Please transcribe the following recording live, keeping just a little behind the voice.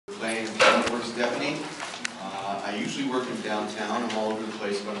usually work in downtown. I'm all over the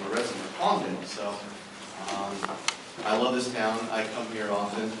place, but I'm a resident of Palmdale, so I love this town. I come here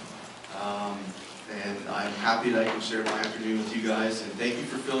often, and I'm happy that I can share my afternoon with you guys, and thank you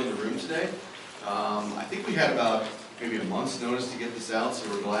for filling the room today. I think we had about maybe a month's notice to get this out, so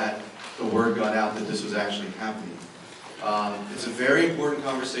we're glad the word got out that this was actually happening. It's a very important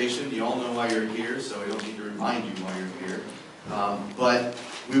conversation. You all know why you're here, so I don't need to remind you why you're here. But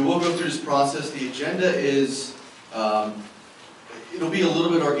we will go through this process. The agenda is, it'll be a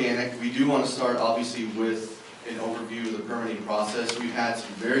little bit organic. We do want to start, obviously, with an overview of the permitting process. We've had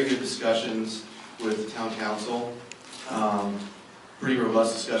some very good discussions with the town council. Pretty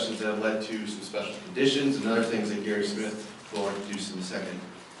robust discussions that have led to some special conditions and other things that Gary Smith will introduce in a second.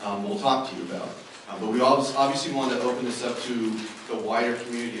 We'll talk to you about. But we obviously want to open this up to the wider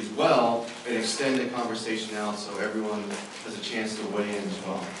community as well and extend the conversation out so everyone has a chance to weigh in as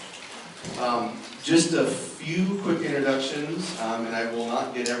well. Just a few quick introductions, and I will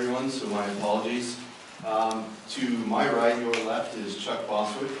not get everyone, so my apologies. To my right, your left, is Chuck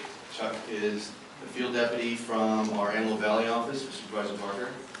Boswick. Chuck is the field deputy from our Antelope Valley office for Supervisor Barger.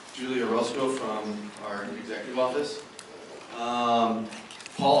 Julia Roscoe from our executive office.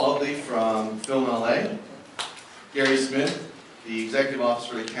 Paul Utley from Film LA. Gary Smith, the executive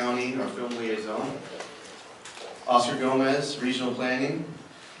officer for the county, our film liaison. Oscar Gomez, regional planning.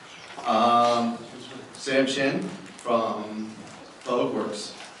 Sam Chin from Public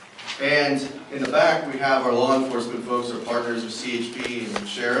Works. And in the back, we have our law enforcement folks, our partners with CHP and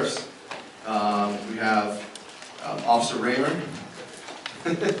sheriffs. We have Officer Raymer.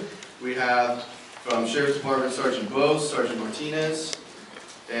 We have from Sheriff's Department, Sergeant Bose, Sergeant Martinez.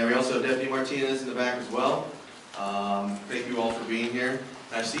 And we also have Deputy Martinez in the back as well. Thank you all for being here.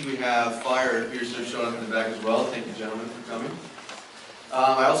 And I see we have fire appears to have shown up in the back as well. Thank you, gentlemen, for coming.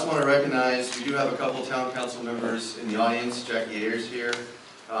 I also want to recognize we do have a couple town council members in the audience. Jackie Ayers here.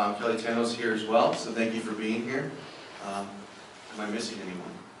 Kelly Teno's here as well, so thank you for being here. Am I missing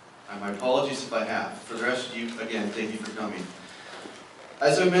anyone? My apologies if I have. For the rest of you, again, thank you for coming.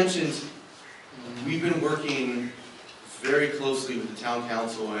 As I mentioned, we've been working very closely with the town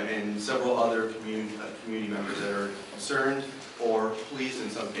council and several other community members that are concerned or pleased in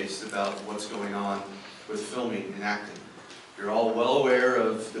some cases about what's going on with filming in Acton. You're all well aware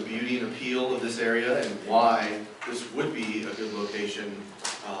of the beauty and appeal of this area and why this would be a good location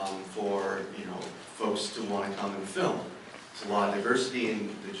for folks to want to come and film. There's a lot of diversity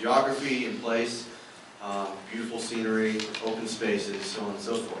in the geography in place, beautiful scenery, open spaces, so on and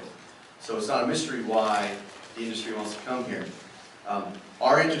so forth. So it's not a mystery why the industry wants to come here.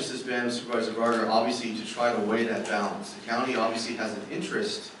 Our interest has been, Supervisor Barger, obviously to try to weigh that balance. The county obviously has an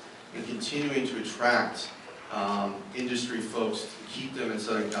interest in continuing to attract industry folks to keep them in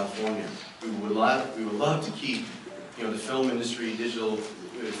Southern California. We would love to keep the film industry, digital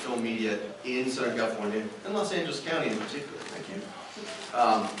film media in Southern California, and Los Angeles County in particular. Thank you.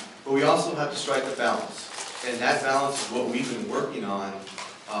 But we also have to strike the balance. And that balance is what we've been working on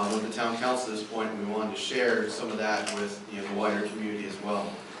with the town council at this point, and we wanted to share some of that with the wider community as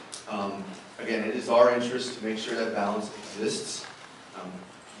well. Again, it is our interest to make sure that balance exists.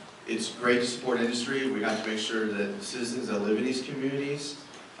 It's great to support industry. We have to make sure that the citizens that live in these communities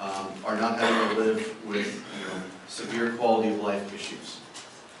are not having to live with severe quality of life issues.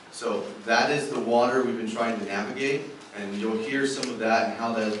 So that is the water we've been trying to navigate, and you'll hear some of that and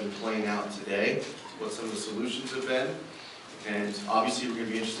how that has been playing out today, what some of the solutions have been. And obviously we're going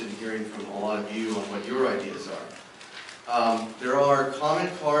to be interested in hearing from a lot of you on what your ideas are. There are comment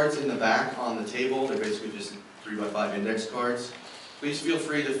cards in the back on the table. They're basically just 3x5 index cards. Please feel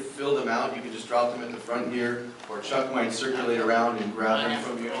free to fill them out. You can just drop them at the front here, or Chuck might circulate around and grab them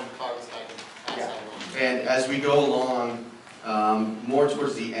from you. Yeah. And as we go along, more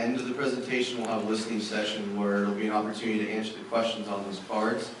towards the end of the presentation, we'll have a listening session where there'll be an opportunity to answer the questions on those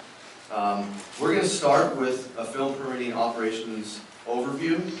cards. We're going to start with a film permitting operations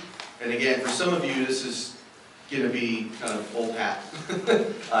overview. And again, for some of you, this is going to be kind of old hat.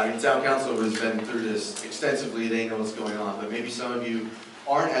 Town council has been through this extensively. They know what's going on. But maybe some of you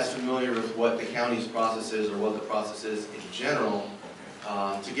aren't as familiar with what the county's process is or what the process is in general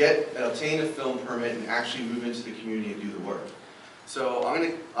to obtain a film permit and actually move into the community and do the work. So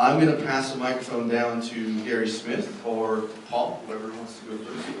I'm going to pass the microphone down to Gary Smith or Paul, whoever wants to go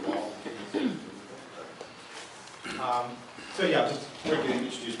first. So yeah, just quickly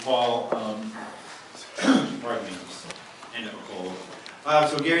introduce Paul. Pardon me, end up cold.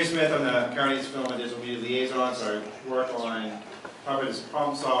 So Gary Smith, I'm the county's film and digital media liaison. So I work on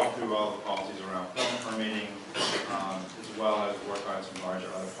problem solve through all the policies around film permitting, as well as work on some larger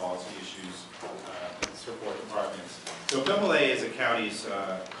other policy issues that support departments. So Film LA is the county's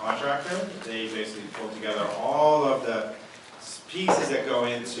contractor. They basically pull together all of the pieces that go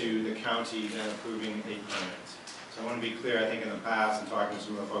into the county then approving a permit. So I want to be clear, I think in the past, and talking to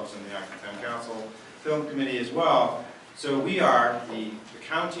some of the folks in the Acton Town Council Film Committee as well, so we are, the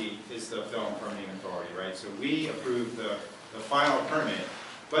county is the film permitting authority, right? So we approve the final permit,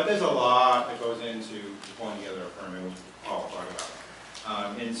 but there's a lot that goes into pulling together a permit, which Paul will talk about.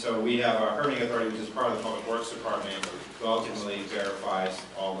 And so we have our permitting authority, which is part of the Public Works Department, who ultimately verifies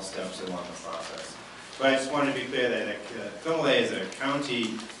all the steps along the process. But I just wanted to be clear that Film LA is a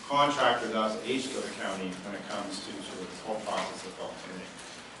county contractor that does agent of the county when it comes to sort of this whole process of film permitting.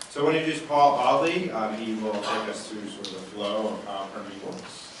 So I want to introduce Paul Audley. He will take us through sort of the flow of how permitting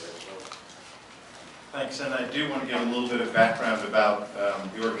works. Thanks, and I do want to give a little bit of background about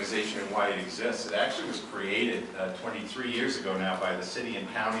the organization and why it exists. It actually was created 23 years ago now by the city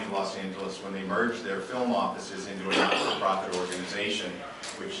and county of Los Angeles when they merged their film offices into a not-for-profit organization,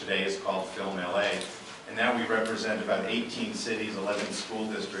 which today is called Film LA. And now we represent about 18 cities, 11 school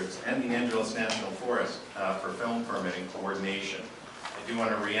districts, and the Angeles National Forest for film permitting coordination. I do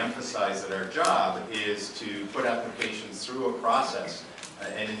want to reemphasize that our job is to put applications through a process.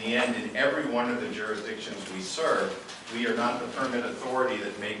 And in the end, in every one of the jurisdictions we serve, we are not the permit authority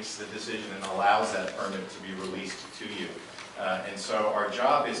that makes the decision and allows that permit to be released to you. And so our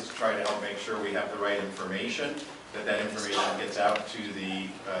job is to try to help make sure we have the right information, that information gets out to the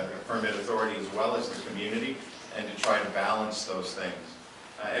permit authority as well as the community, and to try to balance those things.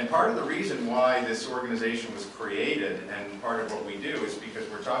 And part of the reason why this organization was created, and part of what we do, is because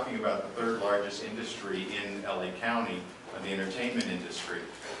we're talking about the third largest industry in LA County, the entertainment industry.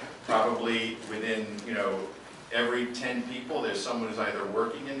 Probably within, every 10 people, there's someone who's either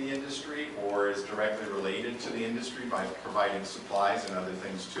working in the industry or is directly related to the industry by providing supplies and other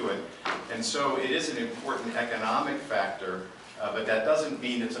things to it. And so it is an important economic factor, but that doesn't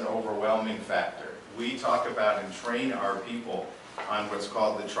mean it's an overwhelming factor. We talk about and train our people on what's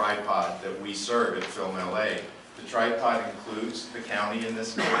called the tripod that we serve at Film LA. The tripod includes the county in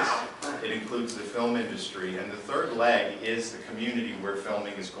this case, it includes the film industry, and the third leg is the community where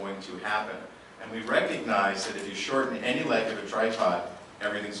filming is going to happen. And we recognize that if you shorten any leg of a tripod,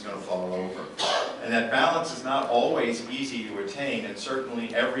 everything's going to fall over. And that balance is not always easy to attain, and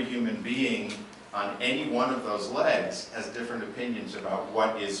certainly every human being on any one of those legs has different opinions about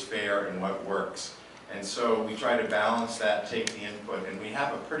what is fair and what works. And so we try to balance that, take the input, and we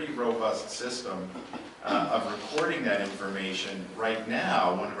have a pretty robust system of recording that information. Right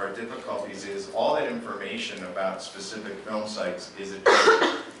now, one of our difficulties is all that information about specific film sites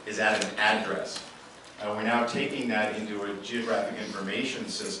is at an address. We're now taking that into a geographic information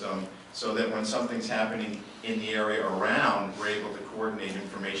system so that when something's happening in the area around, we're able to coordinate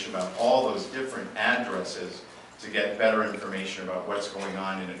information about all those different addresses to get better information about what's going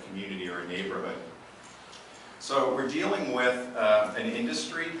on in a community or a neighborhood. So we're dealing with an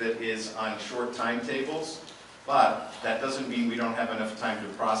industry that is on short timetables, but that doesn't mean we don't have enough time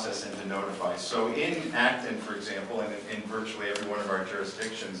to process and to notify. So in Acton, for example, and in virtually every one of our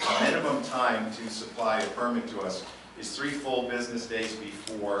jurisdictions, the minimum time to supply a permit to us is 3 full business days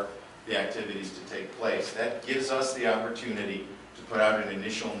before the activities to take place. That gives us the opportunity to put out an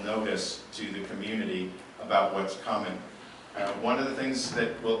initial notice to the community about what's coming. One of the things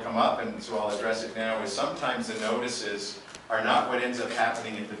that will come up, and so I'll address it now, is sometimes the notices are not what ends up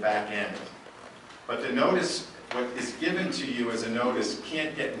happening at the back end. But the notice, what is given to you as a notice,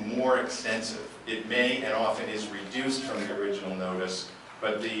 can't get more extensive. It may and often is reduced from the original notice,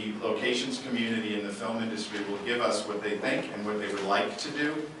 but the locations community and the film industry will give us what they think and what they would like to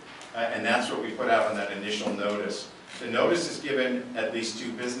do, and that's what we put out on that initial notice. The notice is given at least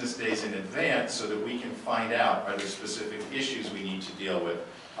 2 business days in advance so that we can find out, are there specific issues we need to deal with?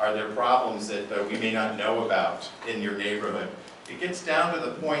 Are there problems that we may not know about in your neighborhood? It gets down to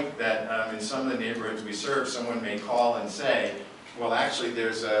the point that in some of the neighborhoods we serve, someone may call and say, well, actually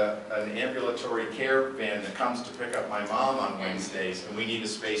there's an ambulatory care van that comes to pick up my mom on Wednesdays and we need a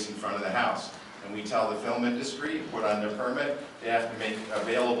space in front of the house. And we tell the film industry, put on their permit, they have to make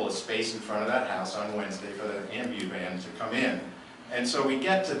available a space in front of that house on Wednesday for the ambu van to come in. And so we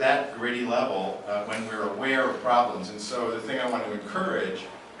get to that gritty level when we're aware of problems. And so the thing I want to encourage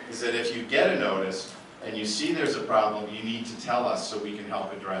is that if you get a notice and you see there's a problem, you need to tell us so we can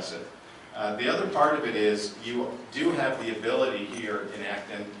help address it. The other part of it is you do have the ability here in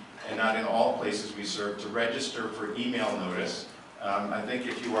Acton, and not in all places we serve, to register for email notice. I think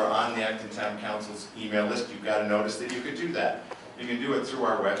if you are on the Acton Town Council's email list, you've got a notice that you could do that. You can do it through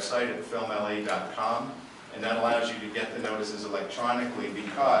our website at filmla.com, and that allows you to get the notices electronically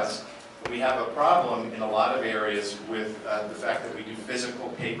because We have a problem in a lot of areas with the fact that we do physical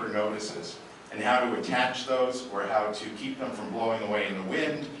paper notices, and how to attach those, or how to keep them from blowing away in the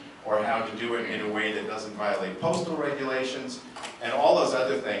wind, or how to do it in a way that doesn't violate postal regulations, and all those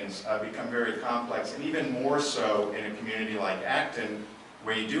other things become very complex, and even more so in a community like Acton,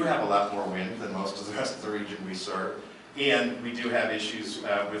 where you do have a lot more wind than most of the rest of the region we serve, and we do have issues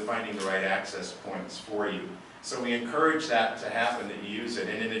with finding the right access points for you. So we encourage that to happen, that you use it.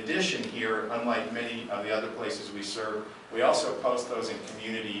 And in addition here, unlike many of the other places we serve, we also post those in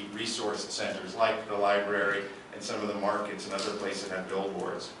community resource centers like the library and some of the markets and other places that have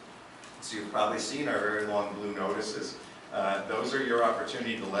billboards. So you've probably seen our very long blue notices. Those are your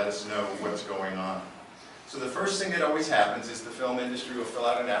opportunity to let us know what's going on. So the first thing that always happens is the film industry will fill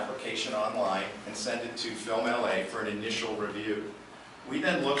out an application online and send it to Film LA for an initial review. We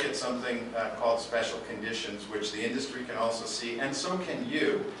then look at something called special conditions, which the industry can also see, and so can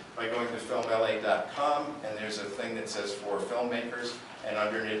you, by going to filmla.com, and there's a thing that says for filmmakers, and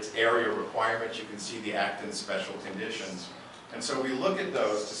under its area requirements you can see the Acton special conditions. And so we look at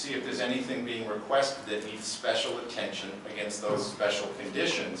those to see if there's anything being requested that needs special attention against those special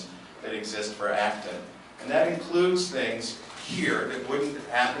conditions that exist for Acton. And that includes things here that wouldn't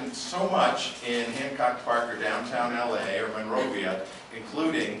happen so much in Hancock Park or downtown LA or Monrovia,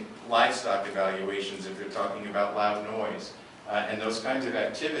 including livestock evaluations if you're talking about loud noise, and those kinds of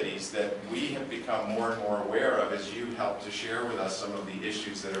activities that we have become more and more aware of as you help to share with us some of the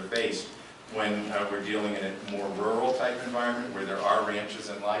issues that are faced when we're dealing in a more rural type environment where there are ranches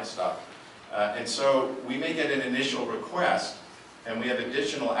and livestock. And so we may get an initial request, and we have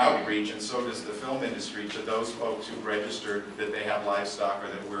additional outreach, and so does the film industry, to those folks who registered that they have livestock or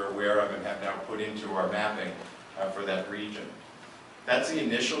that we're aware of and have now put into our mapping for that region. That's the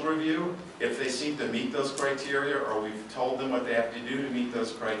initial review. If they seem to meet those criteria, or we've told them what they have to do to meet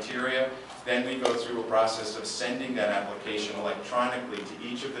those criteria, then we go through a process of sending that application electronically to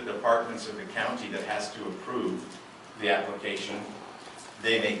each of the departments of the county that has to approve the application.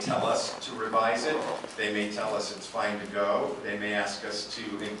 They may tell us to revise it. They may tell us it's fine to go. They may ask us to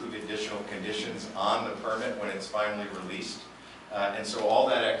include additional conditions on the permit when it's finally released. And so all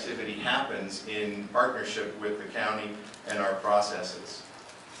that activity happens in partnership with the county and our processes.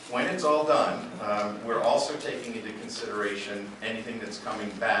 When it's all done, we're also taking into consideration anything that's coming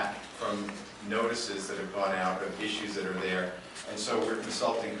back from notices that have gone out of issues that are there. And so we're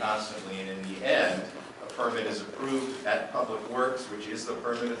consulting constantly, and in the end, a permit is approved at Public Works, which is the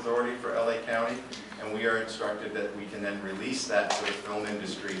permit authority for LA County, and we are instructed that we can then release that to the film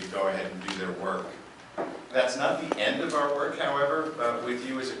industry to go ahead and do their work. That's not the end of our work, however, with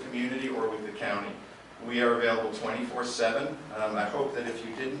you as a community or with the county. We are available 24/7. I hope that if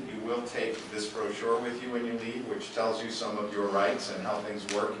you didn't, you will take this brochure with you when you leave, which tells you some of your rights and how things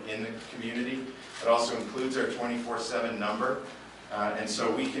work in the community. It also includes our 24/7 number, and so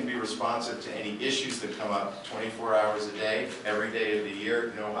we can be responsive to any issues that come up 24 hours a day, every day of the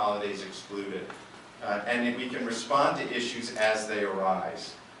year, no holidays excluded. And we can respond to issues as they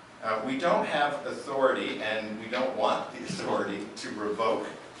arise. We don't have authority, and we don't want the authority to revoke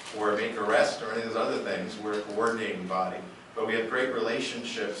or make arrests or any of those other things. We're a coordinating body. But we have great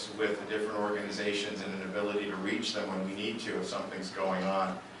relationships with the different organizations and an ability to reach them when we need to if something's going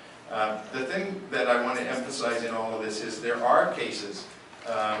on. The thing that I want to emphasize in all of this is there are cases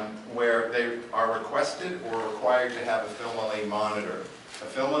where they are requested or required to have a Film LA monitor. A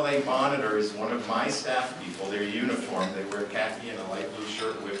Film LA monitor is one of my staff people. They're uniformed. They wear khaki and a light blue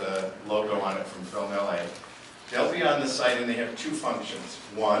shirt with a logo on it from Film LA. They'll be on the site and they have two functions.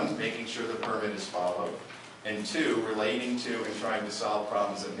 One, making sure the permit is followed. And two, relating to and trying to solve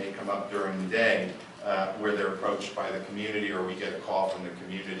problems that may come up during the day where they're approached by the community or we get a call from the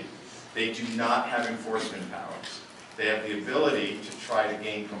community. They do not have enforcement powers. They have the ability to try to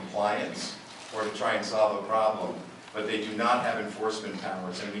gain compliance or to try and solve a problem, but they do not have enforcement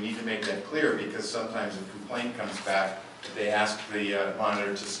powers. And we need to make that clear because sometimes a complaint comes back that they ask the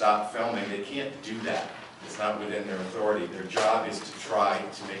monitor to stop filming. They can't do that. It's not within their authority. Their job is to try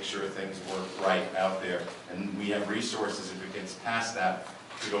to make sure things work right out there. And we have resources if it gets past that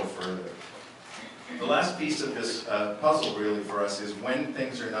to go further. The last piece of this puzzle really for us is when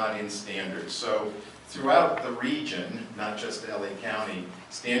things are not in standards. So throughout the region, not just LA County,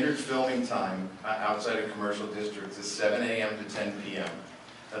 standard filming time outside of commercial districts is 7 a.m. to 10 p.m.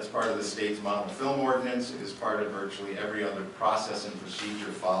 That's part of the state's model film ordinance. It is part of virtually every other process and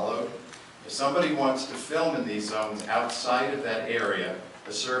procedure followed. If somebody wants to film in these zones outside of that area,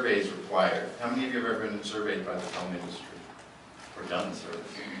 a survey is required. How many of you have ever been surveyed by the film industry? Or done the survey?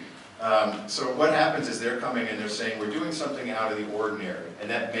 So what happens is they're coming and they're saying, we're doing something out of the ordinary. And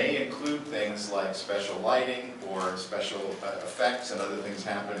that may include things like special lighting or special effects and other things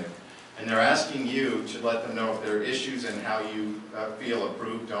happening. And they're asking you to let them know if there are issues and how you feel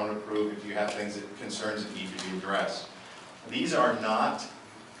approve, don't approve, if you have concerns that need to be addressed. These are not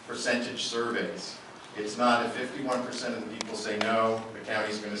percentage surveys. It's not if 51% of the people say no, the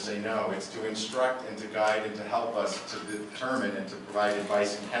county's going to say no. It's to instruct and to guide and to help us to determine and to provide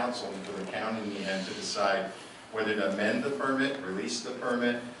advice and counsel for the county in the end to decide whether to amend the permit, release the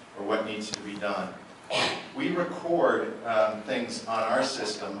permit, or what needs to be done. We record things on our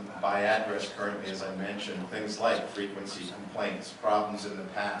system by address currently, as I mentioned, things like frequency complaints, problems in the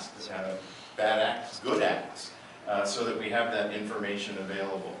past, bad acts, good acts, so that we have that information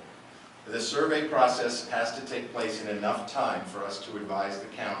available. The survey process has to take place in enough time for us to advise the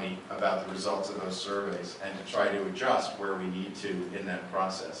county about the results of those surveys and to try to adjust where we need to in that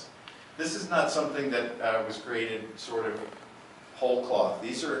process. This is not something that was created sort of whole cloth.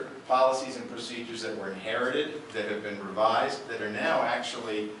 These are policies and procedures that were inherited, that have been revised, that are now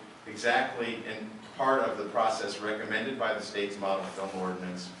actually exactly in part of the process recommended by the state's model film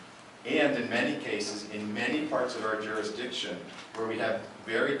ordinance. And in many cases, in many parts of our jurisdiction, where we have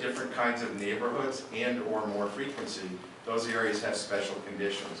very different kinds of neighborhoods and or more frequency, those areas have special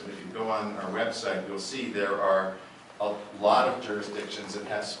conditions. And if you go on our website, you'll see there are a lot of jurisdictions that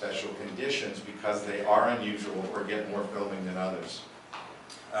have special conditions because they are unusual or get more filming than others.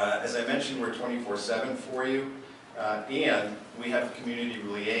 As I mentioned, we're 24/7 for you, and we have community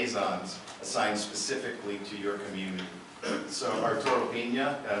liaisons assigned specifically to your community. So Arturo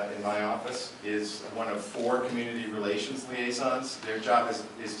Pena in my office is one of 4 community relations liaisons. Their job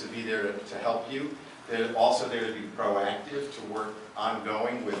is to be there to help you. They're also there to be proactive, to work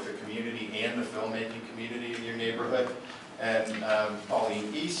ongoing with the community and the filmmaking community in your neighborhood. And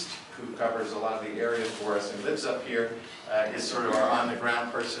Pauline East, who covers a lot of the area for us and lives up here, is sort of our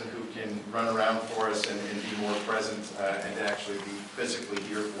on-the-ground person who can run around for us and be more present and actually be physically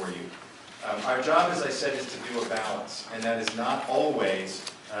here for you. Our job, as I said, is to do a balance, and that is not always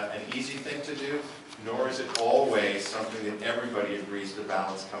an easy thing to do, nor is it always something that everybody agrees the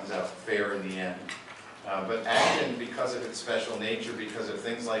balance comes out fair in the end. But Acton, because of its special nature, because of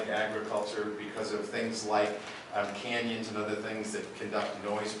things like agriculture, because of things like canyons and other things that conduct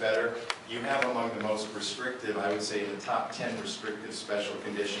noise better, you have among the most restrictive, I would say the top 10 restrictive special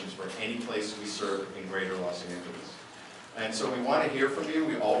conditions for any place we serve in greater Los Angeles. And so we want to hear from you,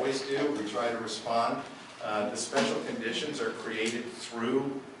 we always do, we try to respond. The special conditions are created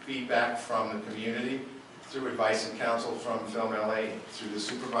through feedback from the community, through advice and counsel from Film LA, through the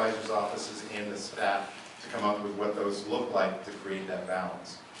supervisor's offices and the staff to come up with what those look like to create that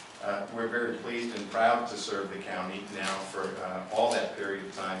balance. We're very pleased and proud to serve the county now for all that period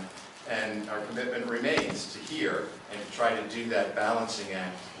of time, and our commitment remains to hear and to try to do that balancing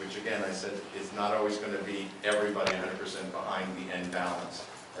act, which again I said is not always going to be everybody 100% behind the end balance.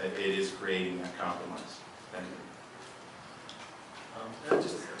 It is creating that compromise. Thank you. I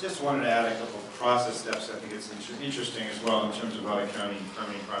just wanted to add a couple of process steps. I think it's interesting as well in terms of how the county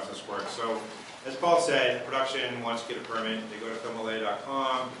permitting process works. So, as Paul said, production wants to get a permit. They go to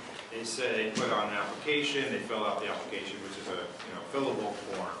filmla.com. They say put on an application. They fill out the application, which is a fillable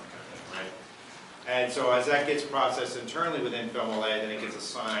form kind of thing, right? And so as that gets processed internally within FilmLA, then it gets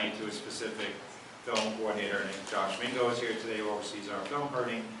assigned to a specific film coordinator. And Josh Mingo is here today, who oversees our film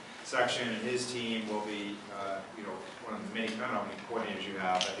permitting section, and his team will be, one of the many, I don't know how many coordinators you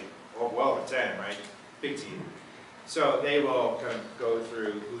have, I think, well over 10, right? Big team. So they will kind of go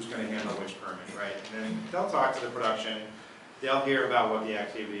through who's going to handle which permit, right? And then they'll talk to the production. They'll hear about what the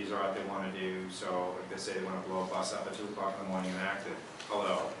activities are that they want to do. So if they say they want to blow a bus up at 2 o'clock in the morning and act it,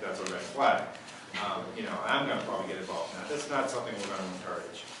 hello, that's a red flag. I'm going to probably get involved in that. That's not something we're going to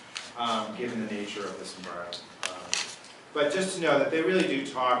encourage, given the nature of this environment. But just to know that they really do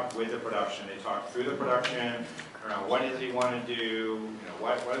talk with the production. They talk through the production around what does he want to do,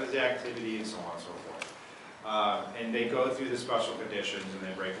 what is the activity, and so on and so forth. And they go through the special conditions and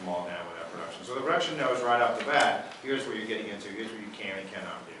they break them all down with that production. So the production knows right off the bat, here's what you're getting into, here's what you can and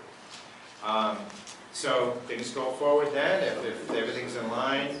cannot do. So things go forward then, if everything's in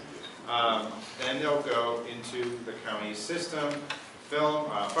line, then they'll go into the county system.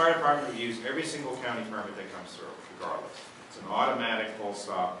 Fire department reviews every single county permit that comes through, regardless. It's an automatic full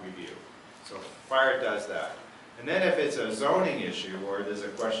stop review. So fire does that. And then if it's a zoning issue, or there's a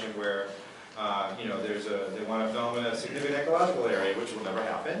question where they want to film in a significant ecological area, which will never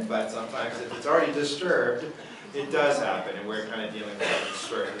happen, but sometimes if it's already disturbed, it does happen, and we're kind of dealing with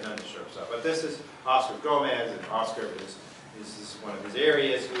disturbed and undisturbed stuff. But this is Oscar Gomez, and Oscar is this is one of his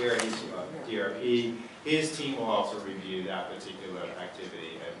areas here, he's DRP. His team will also review that particular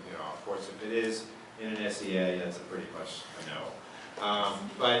activity, and of course, if it is in an SEA, that's pretty much a no.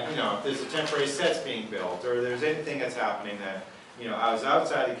 But if there's a temporary set's being built, or there's anything that's happening that I was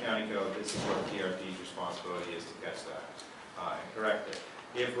outside the county code, this is what DRP's responsibility is to catch that and correct it.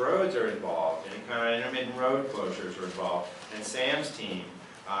 If roads are involved, any kind of intermittent road closures are involved, and Sam's team,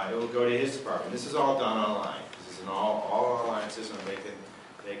 it will go to his department. This is all done online. This is an all online system.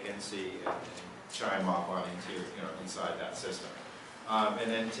 They can see and chime off on into inside that system. And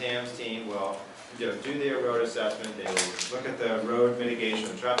then Sam's team will do their road assessment. They will look at the road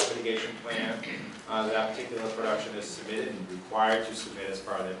mitigation, traffic mitigation plan that particular production is submitted and required to submit as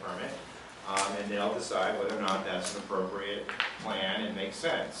part of their permit. And they'll decide whether or not that's an appropriate plan and makes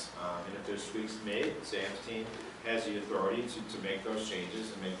sense. And if there's tweaks made, Sam's team has the authority to make those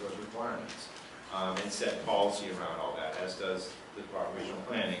changes and make those requirements. And set policy around all that, as does the Department of Regional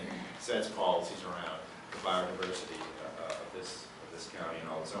Planning, sets policies around the biodiversity of this county and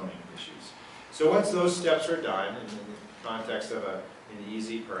all the zoning issues. So once those steps are done, in the context of an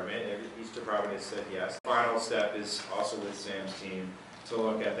easy permit, each department has said yes. The final step is also with Sam's team to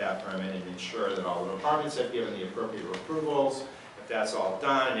look at that permit and ensure that all the departments have given the appropriate approvals. If that's all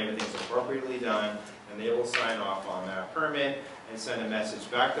done and everything's appropriately done, then they will sign off on that permit and send a message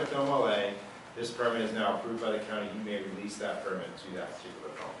back to Film LA. This permit is now approved by the county. You may release that permit to that particular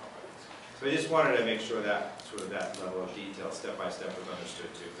film company. So I just wanted to make sure that that level of detail, step by step, was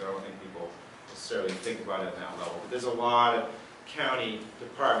understood too. So I don't think people necessarily think about it at that level. But there's a lot of county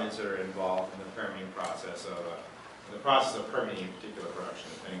departments that are involved in the permitting process of permitting a particular production,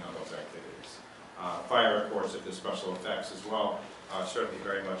 depending on those activities. Fire, of course, if there's special effects as well, certainly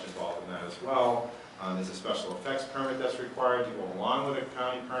very much involved in that as well. There's a special effects permit that's required to go along with a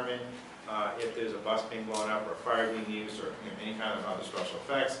county permit. If there's a bus being blown up or a fire being used or any kind of other special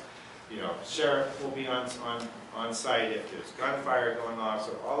effects, sheriff will be on site if there's gunfire going off.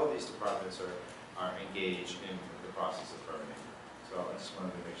 So all of these departments are engaged in the process of permitting. So I just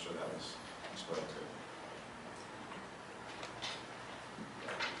wanted to make sure that was explained too.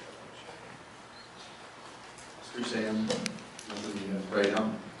 Sam, nothing right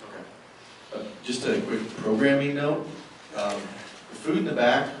now. Okay. Just a quick programming note. The food in the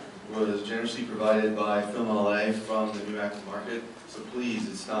back was generously provided by Film LA from the New Acton Market. So please,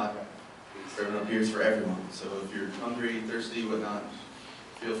 it's not everyone up here is for everyone. So if you're hungry, thirsty, whatnot,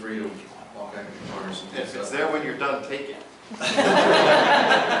 feel free to walk back in the corners. If it's there when you're done, take it.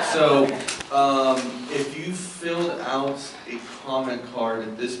 So, if you filled out a comment card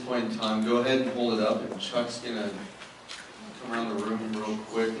at this point in time, go ahead and hold it up, and Chuck's gonna come around the room real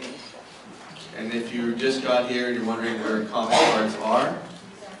quick. And if you just got here and you're wondering where comment cards are,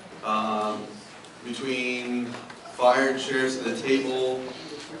 between fire and sheriff's at the table,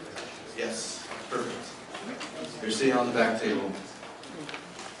 yes, perfect. They're sitting on the back table.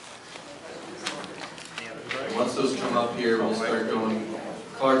 And once those come up here, we'll start going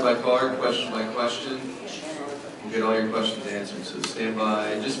card by card, question by question. We'll get all your questions answered, so stand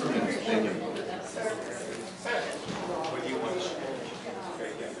by just for a minute. Thank you.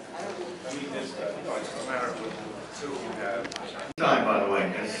 Time, by the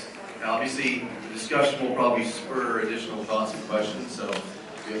way, because obviously the discussion will probably spur additional thoughts and questions, so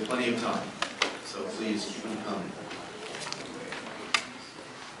we have plenty of time. So please keep them coming.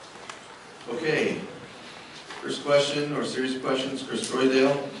 Okay. First question, or series of questions, Chris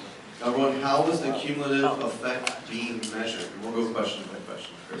Troydale. Number one, how was the cumulative effect being measured? And we'll go question by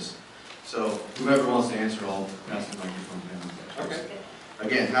question, Chris. So whoever wants to answer, I'll pass the microphone down. Okay.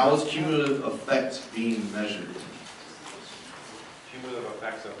 Again, how was cumulative effect being measured? Cumulative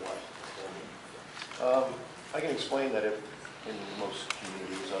effects of what? I can explain that if, in most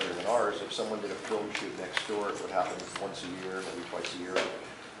communities other than ours, if someone did a film shoot next door, it would happen once a year, maybe twice a year.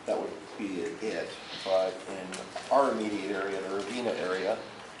 That would be it. But in our immediate area, the Ravina area,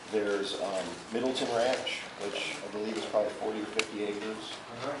 there's Middleton Ranch, which I believe is probably 40 or 50 acres.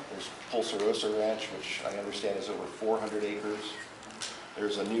 There's Pulsarosa Ranch, which I understand is over 400 acres.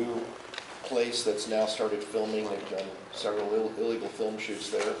 There's a new place that's now started filming. They've done several illegal film shoots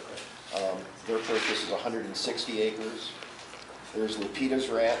there. Their purchase is 160 acres. There's Lupita's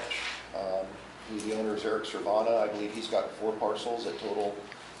Ranch. The owner is Eric Cervana. I believe he's got 4 parcels that total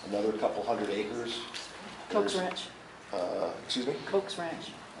another couple hundred acres. Cook's Ranch. Excuse me? Cook's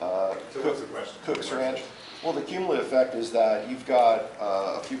Ranch. So what's the question? Cook's Ranch. Well, the cumulative effect is that you've got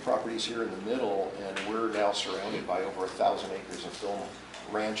a few properties here in the middle, and we're now surrounded by over 1,000 acres of film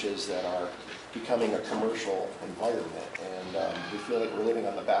ranches that are becoming a commercial environment, and we feel like we're living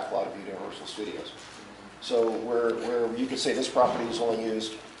on the back lot of Universal Studios. So where you could say this property is only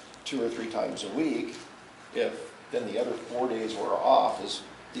used 2 or 3 times a week, if then the other 4 days were off, is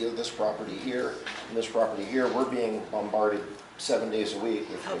this property here and this property here, we're being bombarded 7 days a week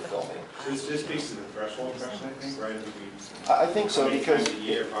with filming. This speaks to the threshold question, I think, right? I think so, How many because times a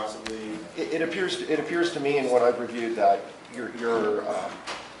year, possibly? it appears to me in what I've reviewed that your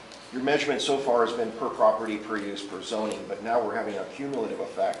measurement so far has been per property, per use, per zoning, but now we're having a cumulative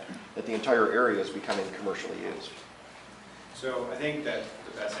effect that the entire area is becoming commercially used. So I think that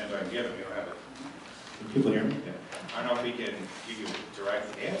the best answer I can give, we don't have it. People hear me? Yeah. I don't know if we can give you a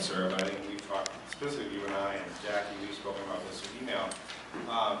direct answer, but I think we've talked, specifically you and I and Jackie, we've spoken about this with email,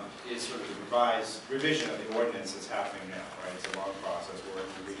 is sort of the revision of the ordinance that's happening now, right? It's a long process. We're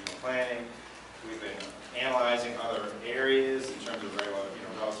in regional planning. We've been analyzing other areas in terms of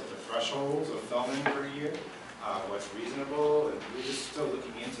relative to thresholds of filming per year, what's reasonable, and we're just still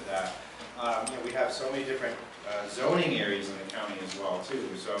looking into that. We have so many different zoning areas in the county as well, too.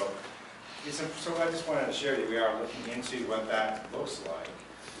 So I just wanted to share that we are looking into what that looks like.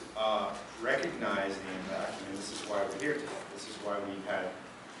 Recognize the impact, and this is why we're here today. This is why we've had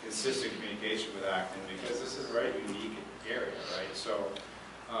consistent communication with Acton, because this is a very unique area, right? So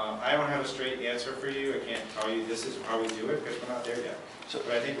I don't have a straight answer for you. I can't tell you this is how we do it, because we're not there yet.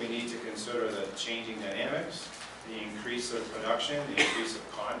 But I think we need to consider the changing dynamics, the increase of production, the increase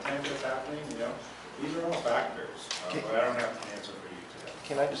of content that's happening, These are all factors, but I don't have an answer for you today.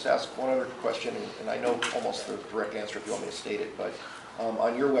 Can I just ask one other question, and I know almost the direct answer if you want me to state it, but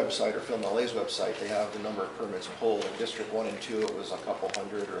on your website, or Film LA's website, they have the number of permits pulled. In District 1 and 2, it was a couple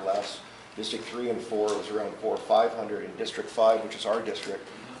hundred or less. District 3 and 4, it was around 400 or 500. In District 5, which is our district,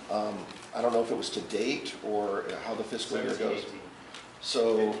 I don't know if it was to date or how the fiscal year goes. 18.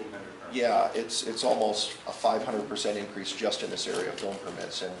 So, yeah, it's almost a 500% increase just in this area of film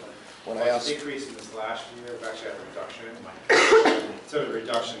permits. And when I asked, decrease in this last year, we've actually had a reduction. So a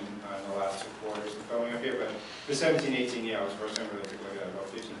reduction in the last 2 quarters of filming up here, but the 17-18, it was first time we took like about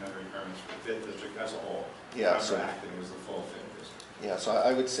 1,500 permits for the 5th district as a whole. Yeah, After so Acton, it was the full 5th district. yeah, so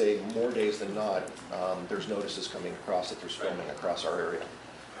I would say more days than not, there's notices coming across that there's filming across our area.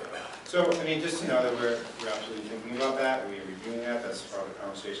 So, I mean, just to know that we're absolutely thinking about that, we're reviewing that, that's part of the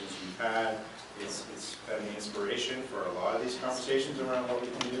conversations we've had. It's been the inspiration for a lot of these conversations around what we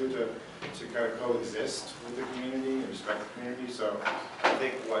can do to kind of coexist with the community and respect the community. So I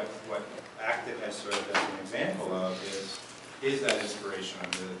think what Acton has served as an example of is that inspiration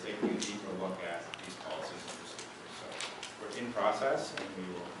of taking a deeper look at these policies and procedures. So we're in process and we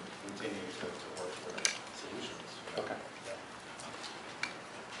will continue to work for solutions. Okay.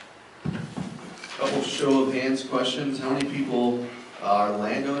 Couple show of hands questions. How many people are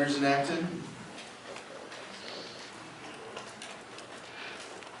landowners in Acton?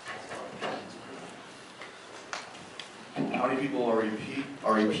 How many people are repeat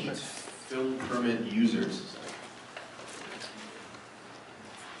film permit users?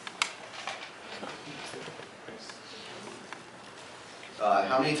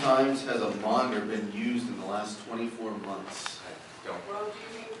 How many times has a monitor been used in the last 24 months? Don't. Well, do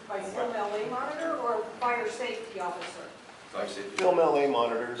you mean by Film LA monitor or fire safety officer? Fire safety. Film LA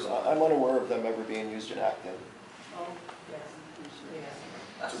monitors, I'm unaware of them ever being used in Acton. Oh,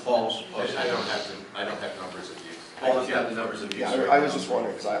 yes. So Paul, I don't have numbers of use. Paul doesn't have the numbers of Yeah, users. I was just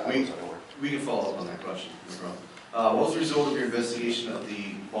wondering, because I was unaware. We can follow up on that question, no problem. What was the result of your investigation of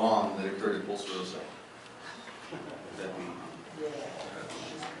the bomb that occurred at Pulse Rosa?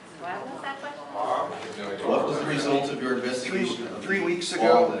 What was that question? What was the result of your investigation of Three the weeks bomb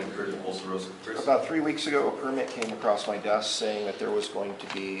ago. that occurred at Pulse Rosa? About 3 weeks ago, a permit came across my desk saying that there was going to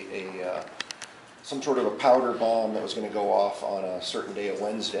be some sort of a powder bomb that was going to go off on a certain day, a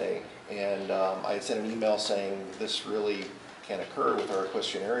Wednesday. And I had sent an email saying this really can occur with our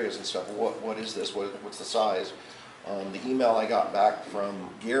equestrian areas and stuff. What is this? What's the size? The email I got back from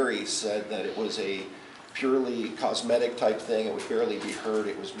Gary said that it was a purely cosmetic type thing. It would barely be heard.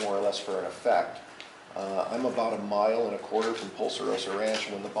 It was more or less for an effect. I'm about 1.25 miles from Pulse Rosa Ranch.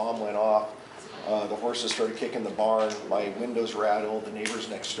 When the bomb went off, the horses started kicking the barn. My windows rattled. The neighbors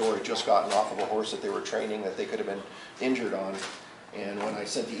next door had just gotten off of a horse that they were training that they could have been injured on. And when I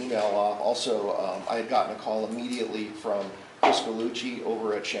sent the email off, also I had gotten a call immediately from Chris Gallucci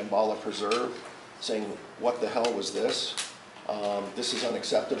over at Shambhala Preserve saying, what the hell was this? This is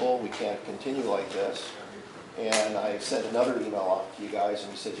unacceptable. We can't continue like this. And I sent another email off to you guys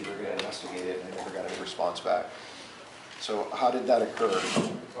and you said you were going to investigate it, and I never got any response back. So how did that occur?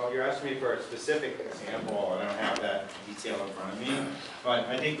 Well, you're asking me for a specific example, and I don't have that detail in front of me, but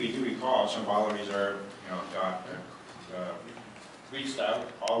I think we do recall Shambhala Reserve, reached out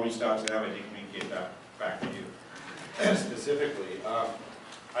to them. I didn't communicate that back to you specifically.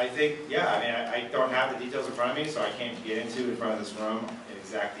 I think, yeah, I mean, I don't have the details in front of me, so I can't get into in front of this room in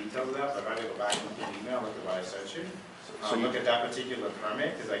exact details of that, but if I go back and look at the email, look at what I sent you, look at that particular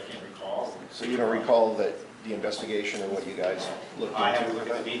permit, because I can't recall. So you don't recall that the investigation or what you guys looked into? I have to look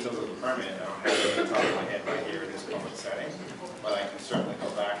at the details of the permit. I don't have it on top of my head right here in this public setting, but I can certainly go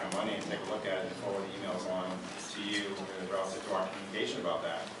back on Monday and take a look at it and forward the emails on to you relative to our communication about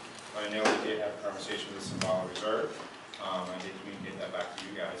that. But I know we did have a conversation with the Symbolic Reserve. I did communicate that back to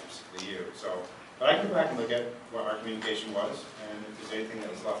you guys, specifically you. So, but I can go back and look at what our communication was, and if there's anything that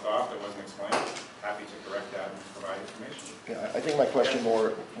was left off that wasn't explained, happy to correct that and provide information. Yeah, I think my question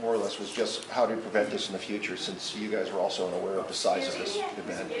more or less was just how to prevent this in the future, since you guys were also unaware of the size of this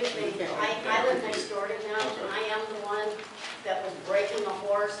event. Excuse me, I live next door to him, and I am the one that was breaking the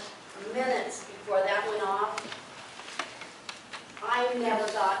horse minutes before that went off. I never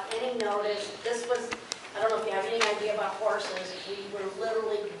got any notice. This was, I don't know if you have any idea about horses. We were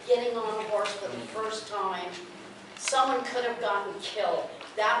literally getting on a horse for the first time. Someone could have gotten killed.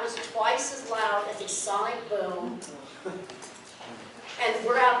 That was twice as loud as a sonic boom. And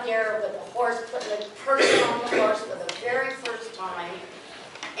we're out there with the horse, putting a person on the horse for the very first time.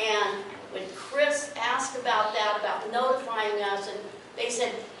 And when Chris asked about that, about notifying us, and they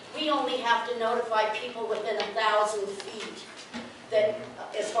said, we only have to notify people within 1,000 feet. That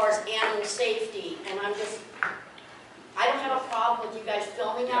as far as animal safety, and I don't have a problem with you guys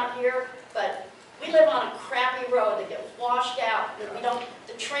filming out here, but we live on a crappy road that gets washed out.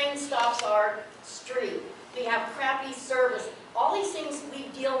 The train stops our street. We have crappy service. All these things we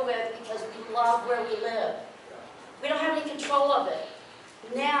deal with because we love where we live. We don't have any control of it.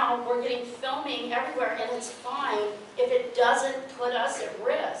 Now we're getting filming everywhere, and it's fine if it doesn't put us at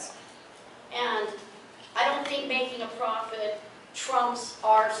risk. And I don't think making a profit trumps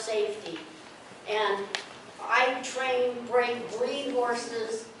our safety. And I train, breed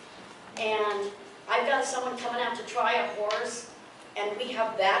horses, and I've got someone coming out to try a horse, and we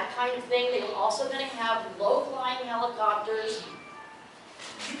have that kind of thing. They're also going to have low-flying helicopters.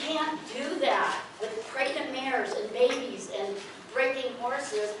 You can't do that with pregnant mares and babies and breaking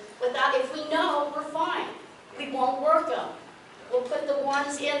horses without, if we know, we're fine. We won't work them. We'll put the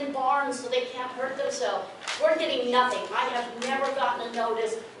ones in barns so they can't hurt themselves. We're getting nothing. I have never gotten a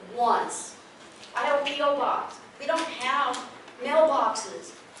notice once. I have a P.O. box. We don't have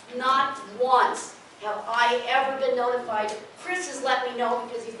mailboxes. Not once have I ever been notified. Chris has let me know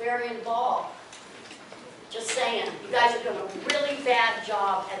because he's very involved. Just saying, you guys are doing a really bad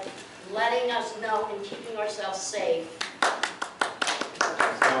job at letting us know and keeping ourselves safe.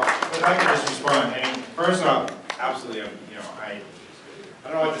 So, if I can just respond, I mean, first off, absolutely, I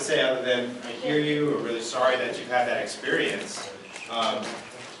don't know what to say other than I hear you. We're really sorry that you've had that experience.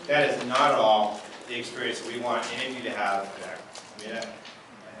 That is not all the experience that we want any of you to have.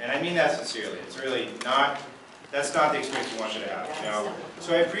 And I mean that sincerely. It's really not, that's not the experience we want you to have,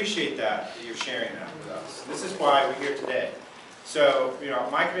 So I appreciate that you're sharing that with us. This is why we're here today. So,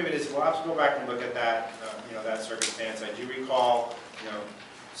 my commitment is we'll have to go back and look at that, that circumstance. I do recall,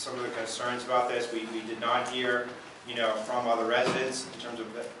 some of the concerns about this. We did not hear, from other residents in terms of,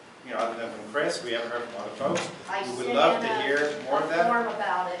 other than from Chris. We haven't heard from other folks. We would love to hear more of that. More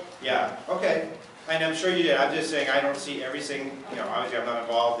about it. Yeah, okay. And I'm sure you did. I'm just saying I don't see everything, obviously I'm not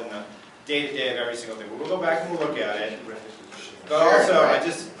involved in the day-to-day of every single thing. But we'll go back and we'll look at it. But also, I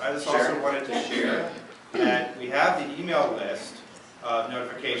just also wanted to share that we have the email list of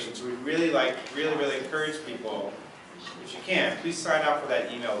notifications. We really encourage people, if you can, please sign up for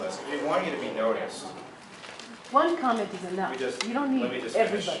that email list. We want you to be noticed. One comment is enough. You don't need Let me just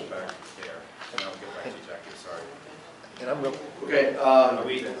everybody. finish back there, and I'll get back to you, Jackie, sorry. And I'm real, Okay,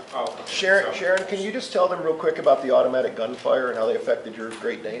 Okay, Sharon, can you just tell them real quick about the automatic gunfire and how they affected your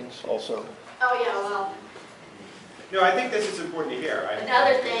Great Danes also? Oh, yeah, well, No, I think this is important to hear.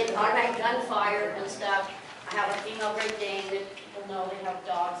 another thing, automatic gunfire and stuff. I have a female Great Dane that people know they have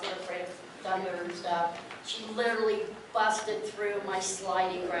dogs that are afraid of thunder and stuff. She literally busted through my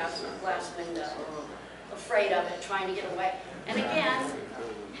sliding glass window, afraid of it, trying to get away. And again,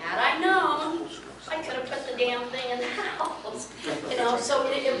 had I known, I could have put the damn thing in the house. So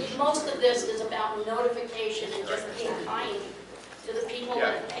most of this is about notification and just being kind to the people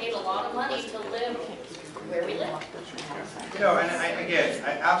that have paid a lot of money to live where we live. No, and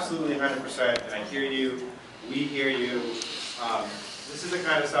I absolutely 100%, and I hear you, we hear you. This is the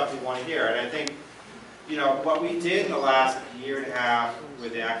kind of stuff we want to hear, and I think, what we did in the last year and a half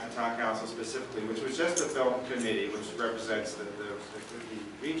with the Acton Town Council specifically, which was just the film committee, which represents the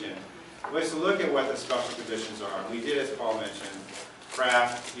region, was to look at what the special conditions are. We did, as Paul mentioned,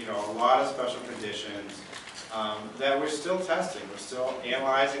 craft, a lot of special conditions that we're still testing, we're still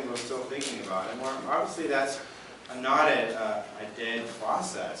analyzing, we're still thinking about. And obviously that's not a dead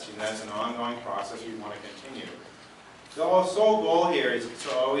process. That's an ongoing process we want to continue. The sole goal here is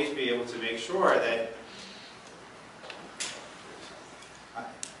to always be able to make sure that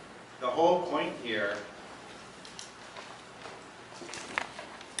the whole point here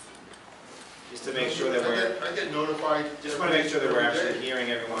is to make sure that I get notified. just want to make sure that we're actually hearing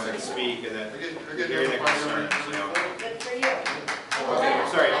everyone speak and that I get we're hearing their notified concerns, Good for you. Okay,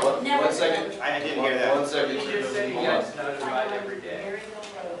 sorry. One second. I didn't hear that. 1 second. You just said he gets notified every day.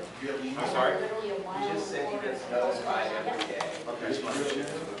 I'm sorry? You just said he gets notified every day. Okay.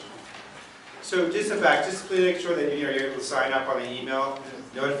 So just in fact, just to make sure that you're able to sign up on the email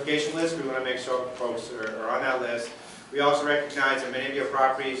notification list, we want to make sure folks are on that list. We also recognize that many of your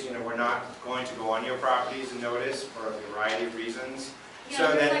properties, we're not going to go on your properties and notice for a variety of reasons. So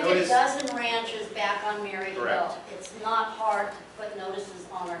There's that like notice, a dozen ranches back on Mary Hill. Correct. It's not hard to put notices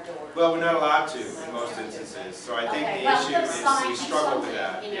on our doors. well, we're not allowed to in most instances. So I think Okay, the well, issue put a is sign we to struggle with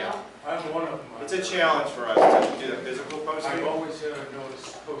something, that. Yeah. I'm one of them. It's a challenge for us to do the physical posting. I've always had a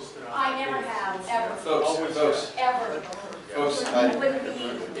notice posted on. I never have, ever, Folks, ever. Folks, It wouldn't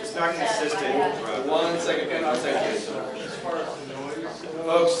be It's not consistent. 1 second, 1 second. As far as the noise.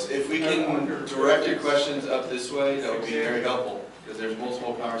 Folks, if we can direct your questions up this way, that would be very helpful, because there's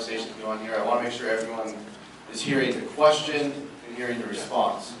multiple conversations going on here. I want to make sure everyone is hearing the question and hearing the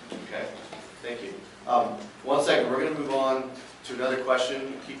response, okay? Thank you. 1 second, we're going to move on to another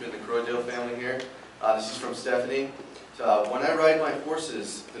question, keeping the Croydale family here. This is from Stephanie. When I ride my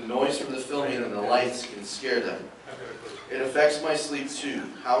horses, the noise from the filming and the lights can scare them. It affects my sleep too.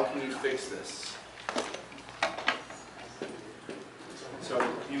 How can you fix this? So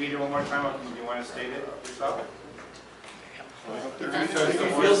can you read it one more time, or do you want to state it yourself? If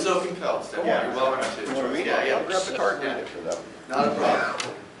you feel so compelled, Stephanie, Yeah. you're welcome to. You want to read it? Yeah, I'll grab the card and yeah. read it for them. Not a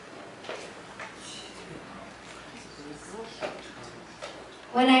problem.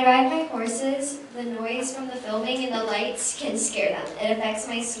 When I ride my horses, the noise from the filming and the lights can scare them. It affects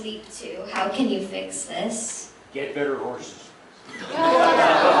my sleep too. How can you fix this? Get better horses.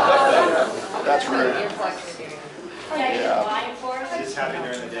 That's right. Yeah, blind for us? Is this happening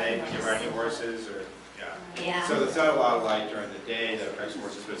during the day when you're riding horses, or, yeah? Yeah. So there's not a lot of light during the day that affects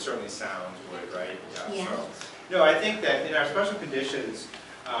horses, but certainly sounds would, right? Yeah. So, no, I think that in our special conditions,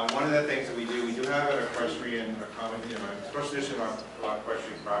 one of the things that we do have an equestrian, a special condition on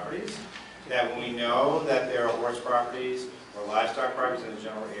equestrian properties, that when we know that there are horse properties or livestock properties in the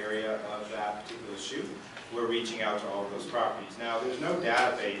general area of that particular shoot, we're reaching out to all of those properties. Now, there's no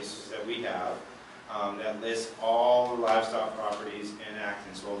database that we have that lists all the livestock properties in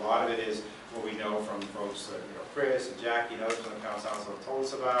Acton. So a lot of it is what we know from folks like Chris and Jackie and others on the council have told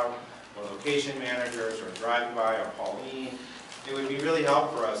us about, or location managers, or driving by, or Pauline. It would be really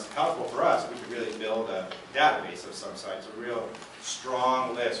helpful for us if we could really build a database of some sites, a real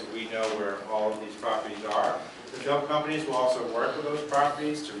strong list where we know where all of these properties are. The dump companies will also work with those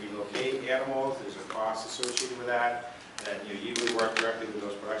properties to relocate animals. There's a cost associated with that you usually work directly with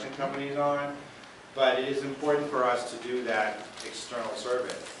those production companies on. But it is important for us to do that external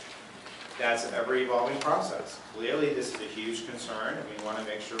survey. That's an ever-evolving process. Clearly, this is a huge concern, and we want to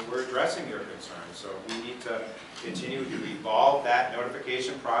make sure we're addressing your concerns. So we need to continue to evolve that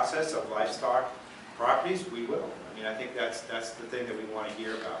notification process of livestock properties. We will. I mean, I think that's the thing that we want to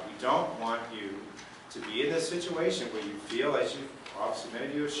hear about. We don't want you to be in this situation where you feel, as you obviously many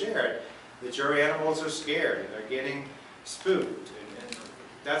of you have shared, that your animals are scared and they're getting spooked. And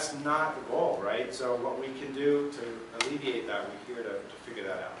that's not the goal, right? So what we can do to alleviate that, we're here to figure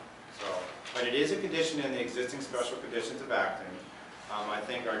that out. So, but it is a condition in the existing special conditions of Acton. I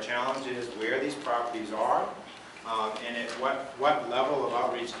think our challenge is where these properties are, and at what level of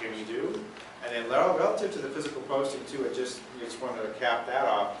outreach can we do, and then relative to the physical posting too. I just wanted to cap that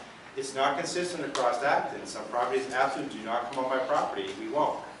off. It's not consistent across Acton. Some properties absolutely do not come on my property. We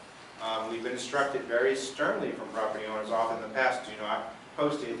won't. We've been instructed very sternly from property owners often in the past, do not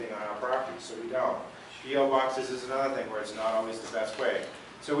post anything on our property, so we don't. PO boxes is another thing where it's not always the best way.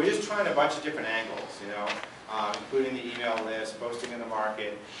 So we're just trying a bunch of different angles, including the email list, posting in the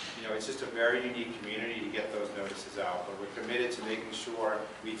market. It's just a very unique community to get those notices out, but we're committed to making sure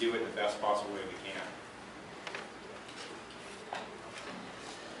we do it in the best possible way we can.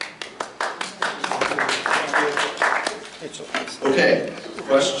 Okay,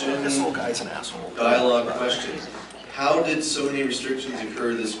 question, This little guy's an asshole. dialogue question. How did so many restrictions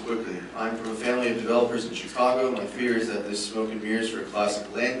occur this quickly? I'm from a family of developers in Chicago. My fear is that this smoke and mirrors for a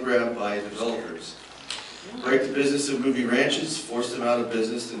classic land grab by developers. break the business of moving ranches, force them out of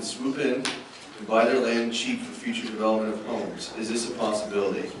business, and swoop in and buy their land cheap for future development of homes. Is this a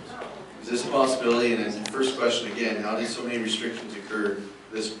possibility? Is this a possibility? And then first question again, how did so many restrictions occur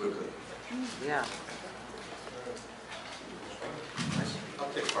this quickly? Yeah. I'll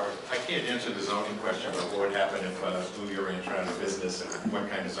take part. I can't answer the zoning question, but what would happen if Blue Year Ranch ran out of business and what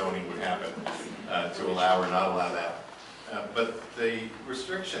kind of zoning would happen to allow or not allow that. But the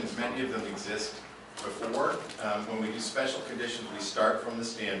restrictions, many of them exist before. When we do special conditions, we start from the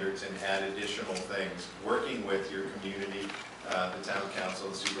standards and add additional things, working with your community, the town council,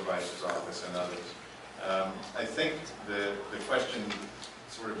 the supervisor's office, and others. I think the question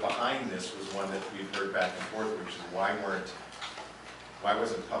sort of behind this was one that we've heard back and forth, which is why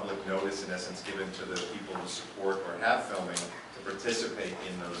wasn't public notice in essence given to the people who support or have filming to participate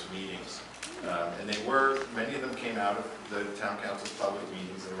in those meetings? And many of them came out of the town council's public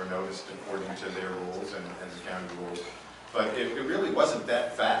meetings. They were noticed according to their rules and the county rules. But it really wasn't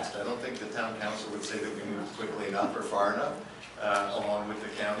that fast. I don't think the town council would say that we moved quickly enough or far enough along with the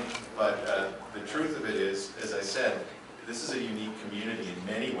county. But the truth of it is, as I said, this is a unique community in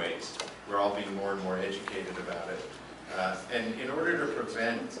many ways. We're all being more and more educated about it. And in order to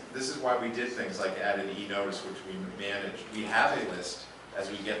prevent, this is why we did things like added e-notice, which we manage. We have a list as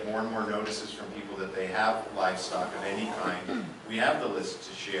we get more and more notices from people that they have livestock of any kind. We have the list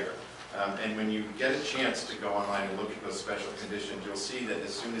to share. And when you get a chance to go online and look at those special conditions, you'll see that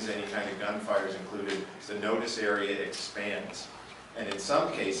as soon as any kind of gunfire is included, the notice area expands. And in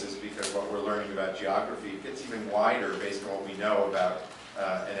some cases, because what we're learning about geography, it gets even wider based on what we know about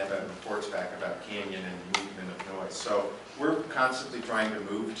and have reports back about canyon and movement of noise. So we're constantly trying to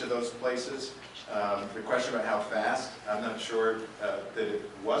move to those places. The question about how fast, I'm not sure that it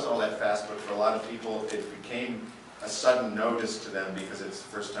was all that fast, but for a lot of people it became a sudden notice to them because it's the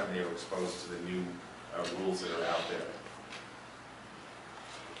first time they were exposed to the new rules that are out there.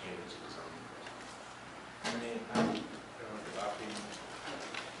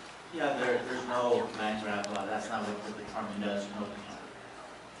 Yeah, there's no land grab law. That's not what the department does. No.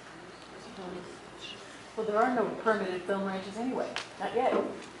 Well, there are no permitted film ranches anyway. Not yet.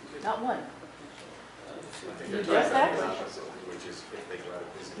 Not one. You addressed that? Which is if they go out of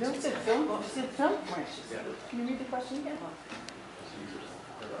business. No, you said film ranches. Can you read the question again?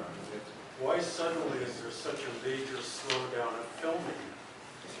 Why suddenly is there such a major slowdown of filming?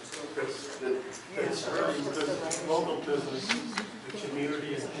 It's really because local businesses, the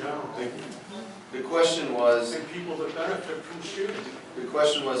community in general, The question was, and people that benefit from shooting. the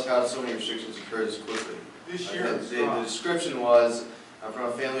question was how so many restrictions occurred this quickly. This year, The description was, I'm from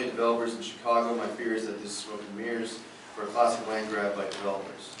a family of developers in Chicago. My fear is that this is smoke and mirrors for a classic land grab by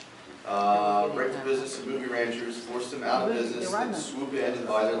developers. Break the business of movie ranchers, force them out of business, and swoop in and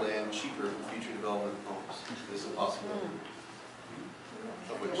buy their land cheaper for future development of homes. This is a possibility.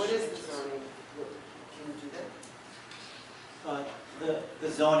 What is the zoning? Can you do that? The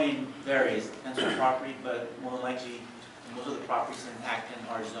zoning varies, depends on the property, but more likely most of the properties in Acton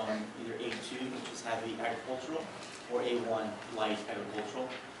are zoned either A2, which is heavy agricultural, or A1, light agricultural.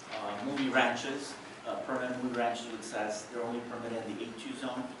 Movie ranches, permanent movie ranches, which says they're only permitted in the A2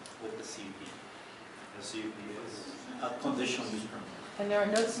 zone with the CUP. The CUP is? Conditional use permit. And there are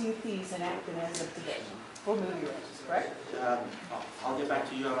no CUPs in Acton as of today for movie ranches, correct? I'll get back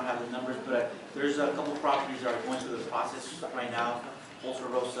to you. I don't have the numbers, but there's a couple of properties that are going through the process right now. Ultra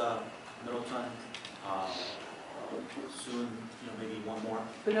Rosa, Middleton, soon, maybe one more.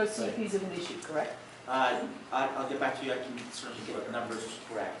 But no CUPs have been issued, correct? I'll get back to you. I can certainly get the numbers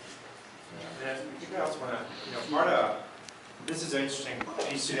correct. And if you guys want to, part of, this is an interesting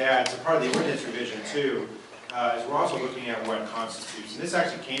piece to add. So part of the ordinance revision too, is we're also looking at what constitutes, and this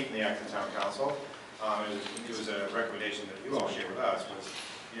actually came from the Acton Town Council. It was a recommendation that you all shared with us, was,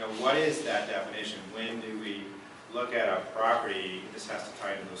 what is that definition? When do we look at a property, this has to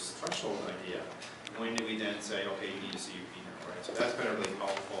tie into this threshold idea. When do we then say, okay, you need a CUP now, right? So that's been a really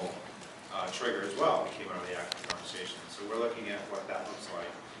helpful trigger as well that came out of the Acton conversation. So we're looking at what that looks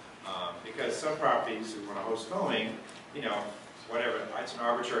like. Because some properties who want to host filming, whatever, it's an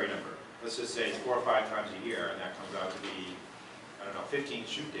arbitrary number. Let's just say it's 4 or 5 times a year, and that comes out to be, 15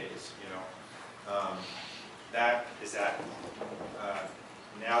 shoot days,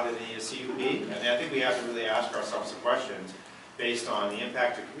 now that they need a CUP? And I think we have to really ask ourselves some questions based on the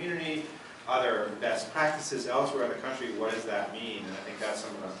impact to community, other best practices elsewhere in the country. What does that mean? And I think that's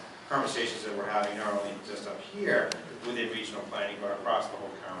some of the conversations that we're having, not only just up here within regional planning, but across the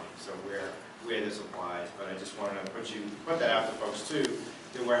whole county. So where this applies. But I just wanted to put that out to folks too,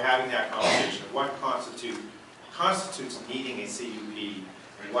 that we're having that conversation. What constitutes needing a CUP,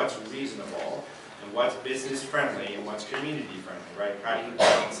 and what's reasonable? and what's business friendly and what's community friendly, right? How do you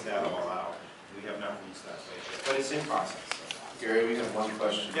balance that all out? We have not reached that phase yet, but it's in process. Gary, we have one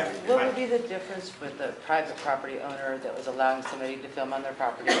question. Yeah. What would be the difference with a private property owner that was allowing somebody to film on their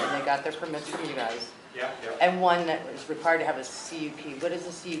property and they got their permits from you guys, Yeah, yeah. and one that was required to have a CUP? What does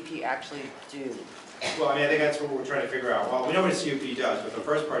a CUP actually do? Well, I mean, I think that's what we're trying to figure out. Well, we know what a CUP does, but the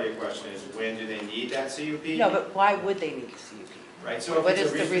first part of your question is, when do they need that CUP? No, but why would they need a CUP? Right, so What if is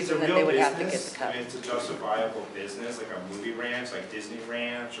it's the a, if it's a reason that real they would have to get business, the cut? and it's a justifiable business, like a movie ranch, like Disney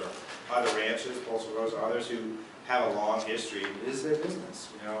Ranch, or other ranches, Postal Roads, or others who have a long history, it is their business,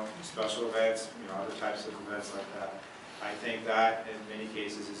 you know, special events, you know, other types of events like that. I think that in many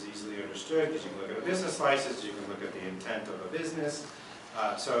cases is easily understood, because you can look at a business license, you can look at the intent of a business.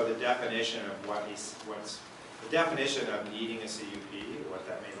 So the definition of what's the definition of needing a CUP, what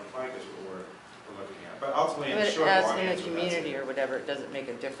that may look like, is what we're looking at. But ultimately, in the But short, as long in the answer, that's community it. or whatever, it doesn't make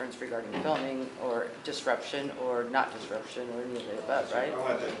a difference regarding filming or disruption or not disruption or any of the above, right? I'll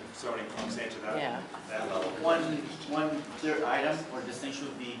let the zoning folks answer that. Yeah. That level. One clear item or distinction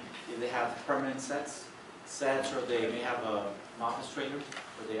would be if they have permanent sets, or they may have an office trailer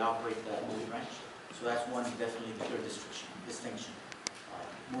where they operate that movie ranch. So that's one definitely clear distinction.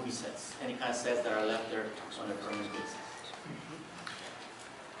 Movie sets, any kind of sets that are left there on a permanent basis.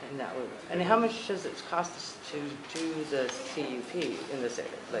 And that would, and how much does it cost us to do the CUP in this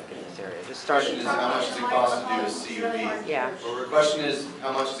area, like in this area? Just start Question it. is, how much does it cost to do a CUP? Yeah. Well, the question is,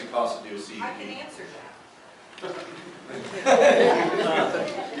 how much does it cost to do a I can CUP? answer that.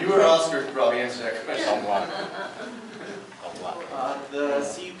 You or Oscar could probably answer that question. The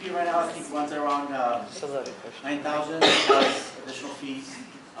CUP right now, I think runs around It's a loaded question. 9,000 plus additional fees,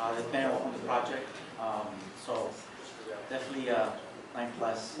 depending on the project. So definitely 9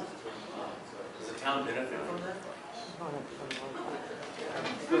 plus. Does the town benefit from that?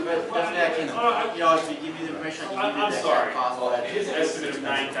 But definitely I can, you know, if you give me the information, I can give you the exact cost. But His estimate of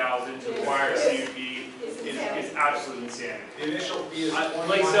 9,000 to acquire a CUP is absolutely insanity. The initial fee is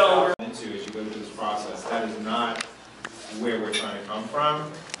Like so. into as you go through this process. That is not where we're trying to come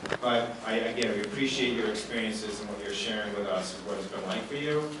from. But again, we appreciate your experiences and what you're sharing with us and what it's been like for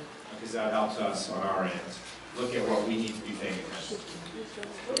you, because that helps us on our end. Look at what we need to be paying attention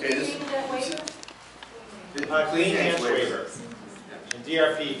Okay, this, to. Clean hands waiver. And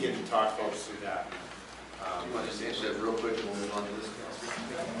DRP can talk folks through that. you want to just answer that real quick and we'll move on to this?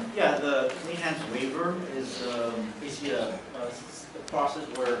 yeah, the clean hands waiver is basically a process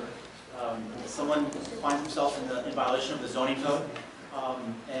where someone finds themselves in violation of the zoning code.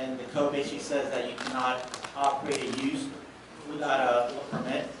 And the code basically says that you cannot operate and use without a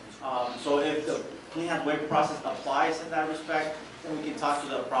permit. So if the clean hands waiver process applies in that respect, then we can talk to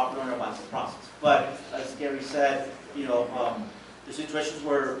the property owner about the process. But as Gary said, you know, there's situations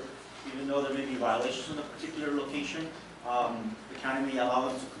where even though there may be violations in a particular location, the county may allow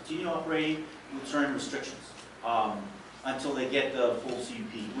them to continue operating with certain restrictions until they get the full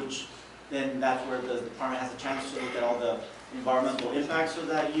CUP, which then that's where the department has a chance to look at all the environmental impacts of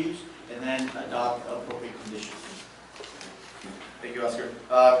that use and then adopt appropriate conditions. Thank you, Oscar.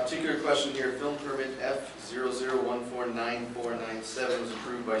 Particular question here, film permit F00149497 was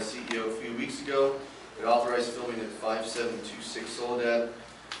approved by CEO a few weeks ago. It authorized filming at 5726 Soledad,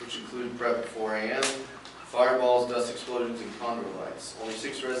 which included prep at 4 a.m., fireballs, dust explosions, and condor lights. Only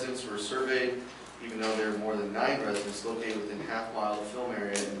 6 residents were surveyed, even though there are more than 9 residents located within half-mile of the film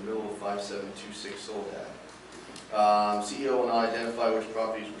area in the middle of 5726 Soledad. CEO will not identify which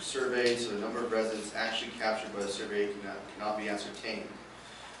properties were surveyed, so the number of residents actually captured by the survey cannot be ascertained.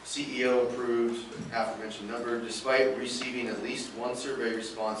 CEO approved aforementioned number despite receiving at least 1 survey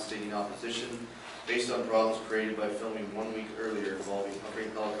response stating opposition based on problems created by filming 1 week earlier involving hovering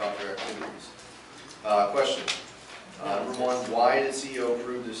helicopter activities. Question. Number 1, why did CEO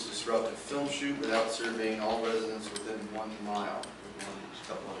approve this disruptive film shoot without surveying all residents within 1 mile? Just a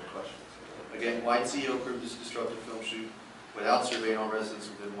couple other questions. Again, why did CEO approve this disruptive film shoot without surveying all residents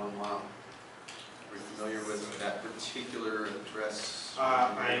within 1 mile? Are you familiar with that particular address?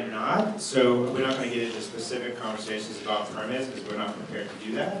 I am not, so we're not going to get into specific conversations about permits because we're not prepared to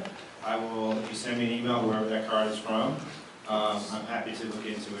do that. I will, if you send me an email wherever that card is from, I'm happy to look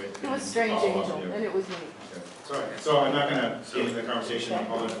into it. It was strange, Angel, and it was me. Okay. Sorry. So I'm not going to get into the conversation in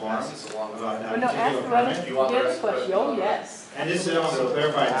public forum about that Oh, no, ask particular the permit. other, the other question, oh, yes. And just to also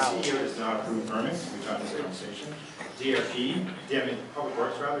clarify, the CEO does not approve permits. We've had this conversation. DRP, Public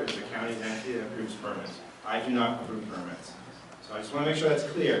Works rather, is the county's entity that approves permits. I do not approve permits. So I just want to make sure that's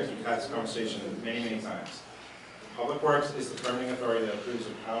clear, because we've had this conversation many, many times. Public Works is the permitting authority that approves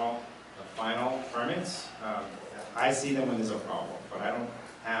the final permits. I see them when there's a problem, but I don't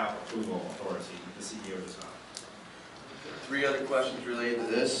have approval authority. The CEO does not. 3 other questions related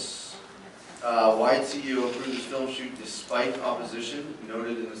to this. Why did CEO approve this film shoot despite opposition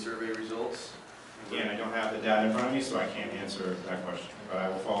noted in the survey results? Again, I don't have the data in front of me, so I can't answer that question, but I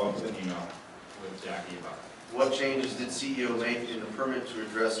will follow up with an email with Jackie about it. What changes did CEO make in the permit to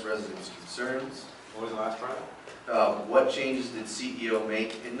address residents' concerns? What was the last part? What changes did CEO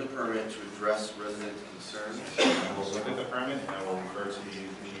make in the permit to address resident concerns? I will look at the permit and I will refer to the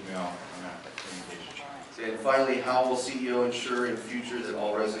email on that communication. And finally, how will CEO ensure in future that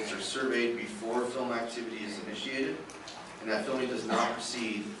all residents are surveyed before film activity is initiated, and that filming does not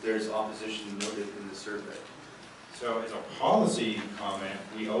proceed if there is opposition noted in the survey? So as a policy comment,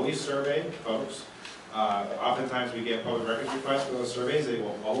 we always survey folks. Oftentimes we get public records requests for those surveys. They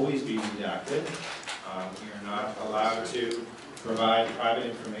will always be redacted. We are not allowed to provide private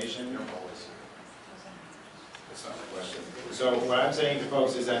information. That's not the question. So what I'm saying to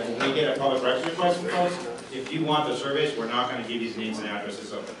folks is that when we get a public records request from folks, if you want the surveys, we're not going to give you the names and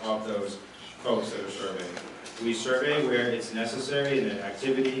addresses of those folks that are surveyed. We survey where it's necessary and the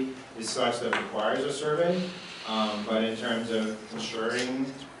activity is such that requires a survey. But in terms of ensuring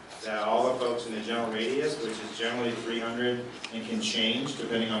that all the folks in the general radius, which is generally 300 and can change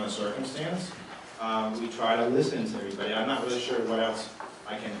depending on the circumstance, we try to listen to everybody. I'm not really sure what else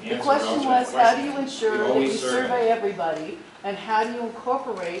I can answer. The question was, how do you ensure that you survey everybody, and how do you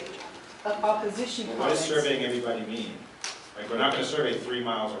incorporate opposition comments? What does surveying everybody mean? Like, we're not going to survey 3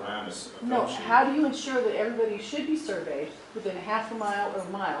 miles around us. No, how do you ensure that everybody should be surveyed within a half a mile or a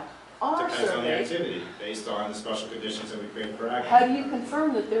mile? Are Depends on the surveyed. activity, based on the special conditions that we create for action. How do you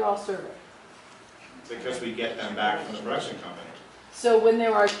confirm that they're all surveyed? Because we get them back from the production company. So when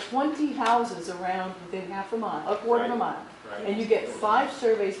there are 20 houses around within half a mile, a quarter of a mile, Right. and you get 5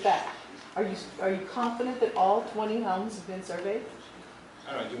 surveys back, are you confident that all 20 homes have been surveyed?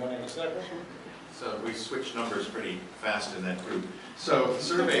 I don't know, do you want to answer that question? So we switch numbers pretty fast in that group. So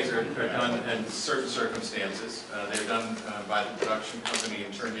surveys are done in certain circumstances. They're done by the production company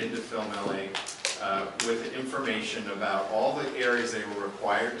and turned into Film LA with information about all the areas they were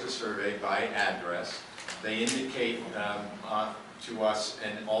required to survey by address. They indicate to us,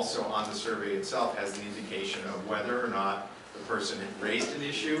 and also on the survey itself has the indication of whether or not the person had raised an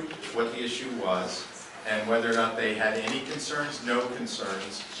issue, what the issue was, and whether or not they had any concerns, no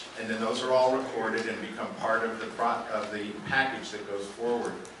concerns, and then those are all recorded and become part of the package that goes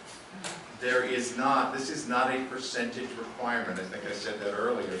forward. This is not a percentage requirement. I think I said that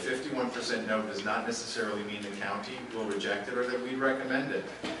earlier. 51% no does not necessarily mean the county will reject it or that we'd recommend it.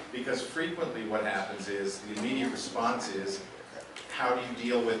 Because frequently what happens is, the immediate response is, how do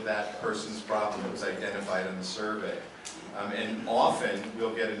you deal with that person's problem that was identified in the survey? And often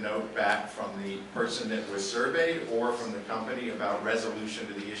we'll get a note back from the person that was surveyed or from the company about resolution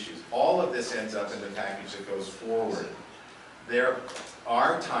to the issues. All of this ends up in the package that goes forward. There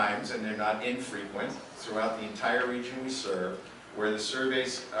are times, and they're not infrequent, throughout the entire region we serve, where the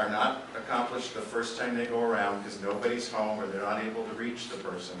surveys are not accomplished the first time they go around because nobody's home or they're not able to reach the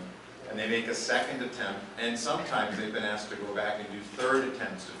person, and they make a second attempt, and sometimes they've been asked to go back and do third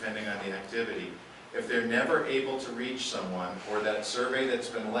attempts depending on the activity. If they're never able to reach someone, or that survey that's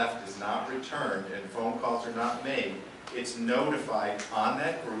been left is not returned and phone calls are not made, it's notified on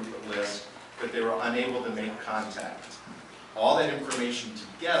that group list that they were unable to make contact. All that information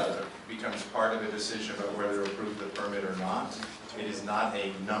together becomes part of a decision about whether to approve the permit or not. It is not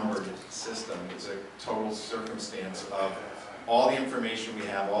a numbered system. It's a total circumstance of all the information we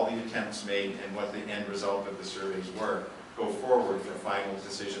have, all the attempts made, and what the end result of the surveys were. Go forward for final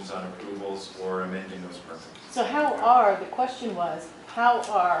decisions on approvals or amending those permits. So the question was, how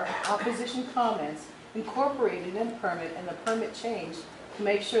are opposition comments incorporated in the permit and the permit changed to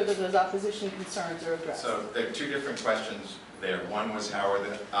make sure that those opposition concerns are addressed? So there are 2 different questions there. One was, how are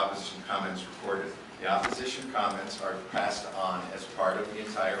the opposition comments recorded? The opposition comments are passed on as part of the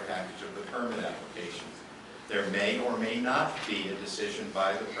entire package of the permit application. There may or may not be a decision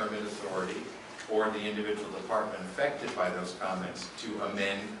by the permit authority or the individual department affected by those comments to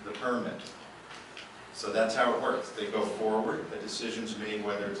amend the permit. So that's how it works. They go forward, the decision's made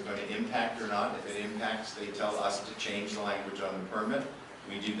whether it's going to impact or not. If it impacts, they tell us to change the language on the permit.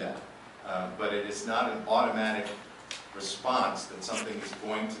 We do that. But it is not an automatic response that something is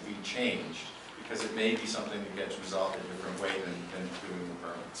going to be changed, because it may be something that gets resolved a different way than doing the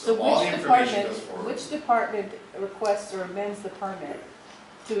permit. So all the information goes forward. Which department requests or amends the permit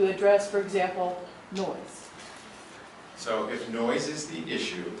to address, for example, noise? So if noise is the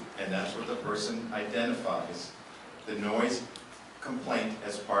issue, and that's what the person identifies, the noise complaint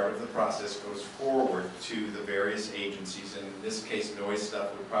as part of the process goes forward to the various agencies, and in this case, noise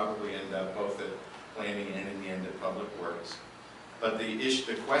stuff would probably end up both at planning and in the end at Public Works. But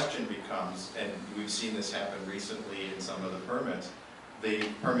the question becomes, and we've seen this happen recently in some of the permits, the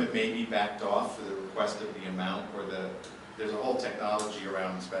permit may be backed off for the request of the amount, or there's a whole technology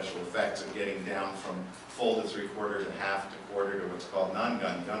around special effects of getting down from full to 3/4 to half to quarter to what's called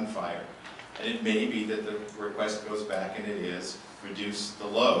non-gun, gunfire. And it may be that the request goes back and it is reduce the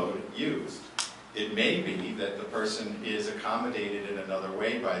load used. It may be that the person is accommodated in another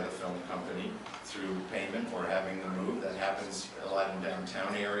way by the film company through payment or having them move. That happens a lot in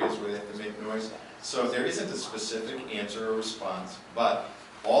downtown areas where they have to make noise. So there isn't a specific answer or response, but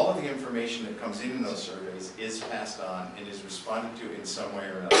all of the information that comes in those surveys is passed on and is responded to in some way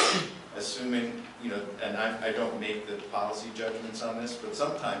or another. Assuming, and I don't make the policy judgments on this, but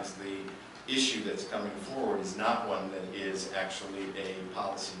sometimes the issue that's coming forward is not one that is actually a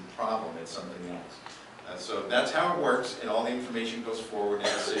policy problem, it's something else. So that's how it works, and all the information goes forward and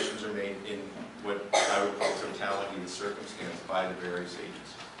decisions are made in what I would call totality of circumstance by the various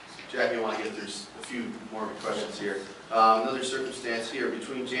agencies. Jack, you want to get through a few more questions here. Another circumstance here,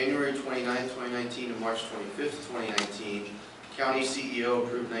 between January 29, 2019 and March 25, 2019, County CEO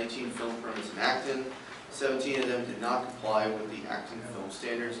approved 19 film permits in Acton. 17 of them did not comply with the Acton film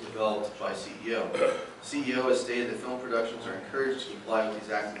standards developed by CEO. CEO has stated that film productions are encouraged to comply with these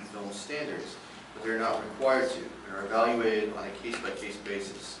Acton film standards, but they are not required to and are evaluated on a case-by-case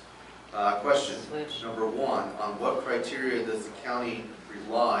basis. Question number one, on what criteria does the county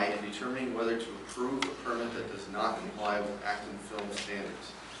rely in determining whether to approve a permit that does not comply with Acton film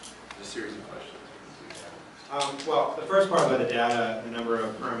standards? A series of questions. Well, the first part about the data, the number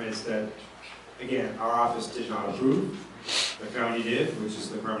of permits that, again, our office did not approve. The county did, which is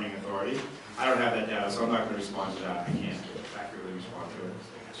the permitting authority. I don't have that data, so I'm not going to respond to that. I can't accurately respond to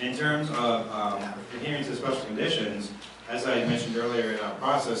it. In terms of adhering to special conditions, as I mentioned earlier in our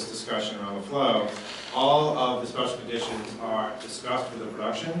process discussion around the flow, all of the special conditions are discussed with the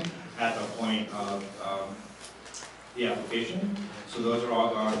production at the point of the application. So those are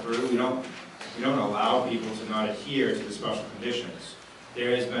all gone through. We don't allow people to not adhere to the special conditions.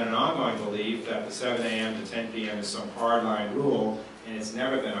 There has been an ongoing belief that the 7 a.m. to 10 p.m. is some hardline rule, and it's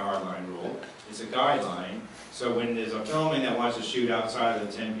never been a hardline rule. It's a guideline. So when there's a filming that wants to shoot outside of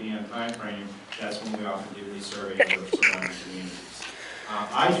the 10 p.m. time frame, that's when we often do these surveys of surrounding communities.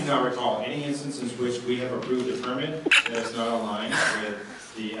 I do not recall any instances in which we have approved a permit that is not aligned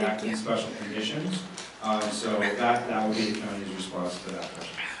with the Acton special conditions. So that would be the county's response to that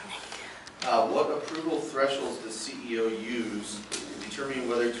question. What approval thresholds does CEO use in determining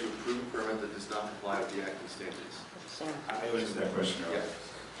whether to approve a permit that does not comply with the Acton standards? I answered that question earlier.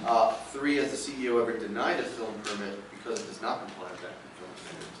 Yeah. 3, has the CEO ever denied a film permit because it does not comply with Acton film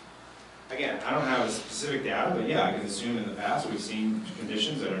standards? Again, I don't have a specific data, but yeah, I can assume in the past we've seen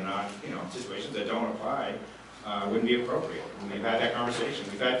conditions that are not, situations that don't apply wouldn't be appropriate. And we've had that conversation.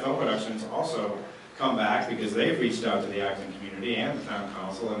 We've had film productions also come back because they've reached out to the Acton community and the town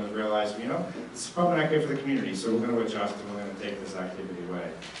council and have realized, this is probably not good for the community, so we're going to adjust and we're going to take this activity away.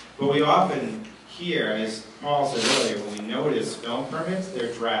 But we often hear, as Paul said earlier, when we notice film permits,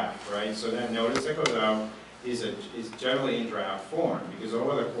 they're draft, right? So that notice that goes out is generally in draft form, because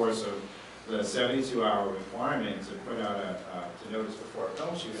over the course of the 72-hour requirement to put out to notice before a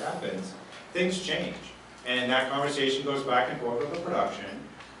film shoot happens, things change. And that conversation goes back and forth with the production.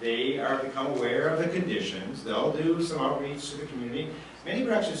 They are become aware of the conditions. They'll do some outreach to the community. Many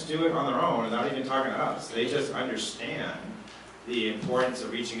productions do it on their own without even talking to us. They just understand the importance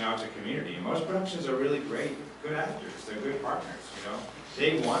of reaching out to community. And most productions are really great, good actors. They're good partners,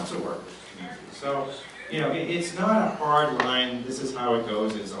 They want to work with the community. So, it's not a hard line, this is how it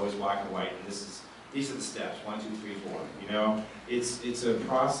goes, it's always black and white, and these are the steps, 1, 2, 3, 4, It's a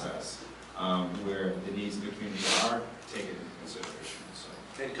process where the needs of the community are taken into consideration.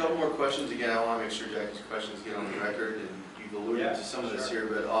 So. And a couple more questions. Again, I want to make sure Jackie's questions get on the record, and you've alluded to some of this here,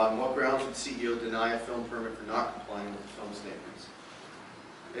 but on what grounds would CEO deny a film permit for not complying with the film standards?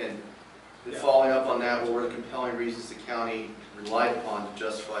 And following up on that, what were the compelling reasons the county relied upon to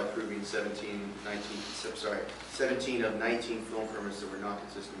justify approving 17 of 19 film permits that were not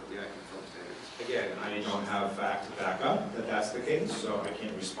consistent with the Acton film standards? Again, I don't have fact to back up that that's the case, so I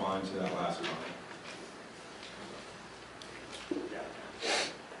can't respond to that last comment.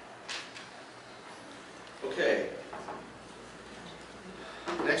 Okay.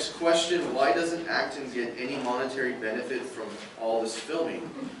 Next question, why doesn't Acton get any monetary benefit from all this filming,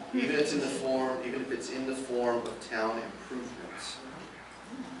 even if it's in the form of town improvements?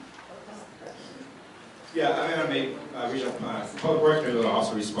 Yeah, I'm gonna make regional public works maybe will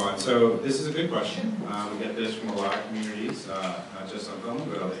also respond. So this is a good question. We get this from a lot of communities, not just on Filming,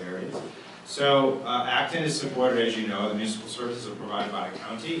 but other areas. So Acton is supported, as you know, the municipal services are provided by the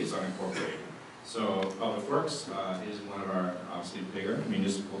county. It's unincorporated. So Public Works is one of our obviously bigger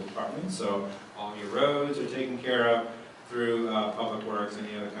municipal departments. So all your roads are taken care of through Public Works.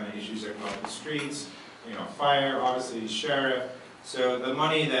 Any other kind of issues that come up with streets, you know, fire, obviously sheriff. So the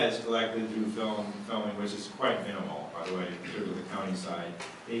money that is collected through filming, which is quite minimal, by the way, through the county side,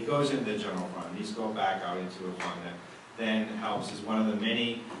 it goes into the general fund. These go back out into a fund that then helps as one of the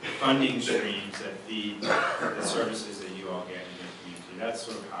many funding streams that feed the services that you all get in your community. That's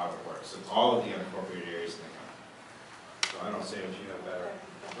sort of how it works. It's all of the unincorporated areas in the county. So I don't say if you know better.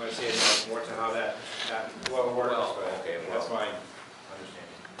 I want to say more to how that well works, but that's my understanding.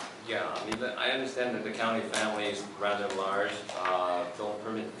 Yeah, I mean, I understand that the county family is rather large. Film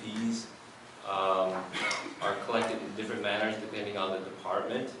permit fees are collected in different manners depending on the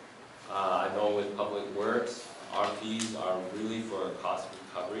department. I know with Public Works, our fees are really for cost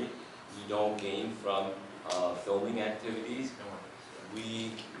recovery. We don't gain from filming activities.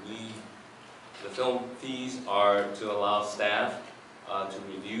 The film fees are to allow staff to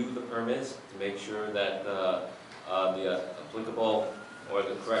review the permits, to make sure that the applicable or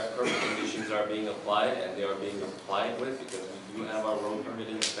the correct permit conditions are being applied, and they are being complied with, because we do have our road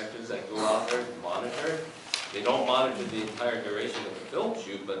permitting inspectors that go out there to monitor. They don't monitor the entire duration of the film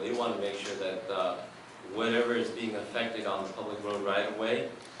shoot, but they want to make sure that whatever is being affected on the public road right of way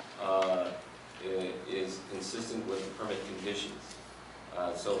is consistent with the permit conditions.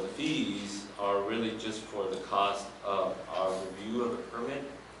 So the fees are really just for the cost of our review of the permit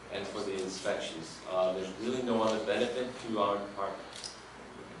and for the inspections. There's really no other benefit to our department.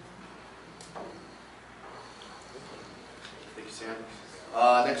 Thank you,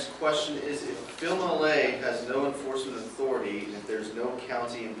 Sam. Next question is, if Film LA has no enforcement authority and if there's no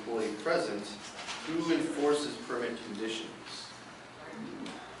county employee present, who enforces permit conditions?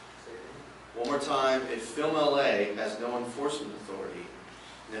 One more time, if Film LA has no enforcement authority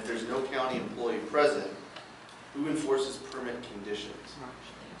and if there's no county employee present, who enforces permit conditions?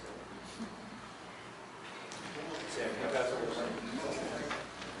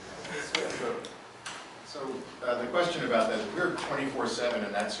 So the question about that, we're 24/7,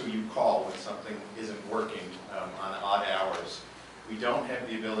 and that's who you call when something isn't working on odd hours. We don't have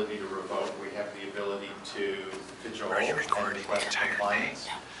the ability to revoke. We have the ability to cajole and request compliance.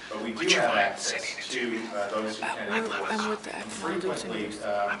 But we do have access to those who can enforce. And frequently,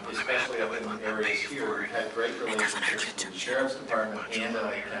 especially up in areas here, we've had great relationships with the Sheriff's Department and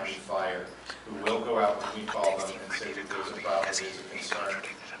LA County Fire, who will go out when we call them and say that there's a problem, there's a concern.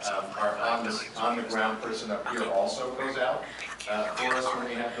 Our on-the-ground person up here also goes out for us when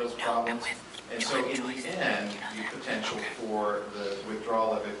we have those problems. And so in the end, the potential for the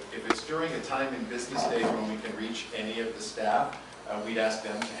withdrawal of it, if it's during a time in business days when we can reach any of the staff, we'd ask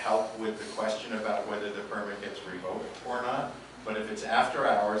them to help with the question about whether the permit gets revoked or not. But if it's after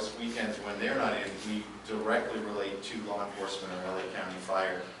hours, weekends, when they're not in, we directly relate to law enforcement or LA County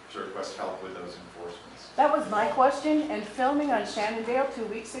Fire to request help with those enforcements. That was my question, and filming on Shenandoah 2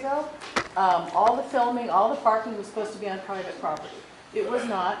 weeks ago, all the filming, all the parking was supposed to be on private property. It was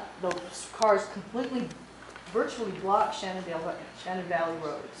not. The cars completely, virtually blocked Shannon Valley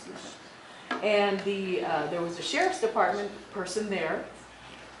Road, excuse me. And there was a sheriff's department person there,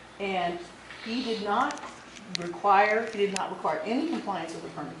 and he did not require any compliance with the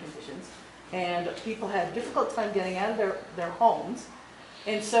permit conditions, and people had a difficult time getting out of their homes.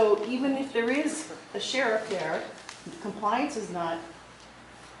 And so even if there is a sheriff there, compliance is not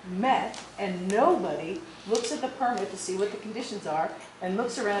met, and nobody looks at the permit to see what the conditions are and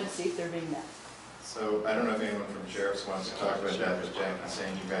looks around to see if they're being met. So I don't know if anyone from Sheriff's wants to talk about that, but Jack is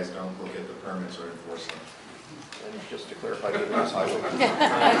saying you guys don't look at the permits or enforce them. And just to clarify, that's highway.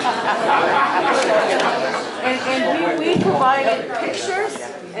 And we provided pictures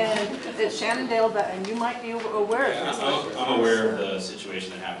and at Shenandoah, and you might be aware of this. I'm aware of the situation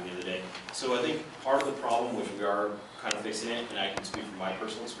that happened the other day. So I think part of the problem, which we are kind of fixing it, and I can speak from my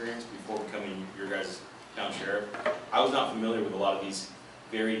personal experience before becoming your guys' town sheriff, I was not familiar with a lot of these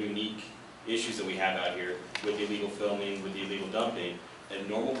very unique issues that we have out here with the illegal filming, with the illegal dumping, and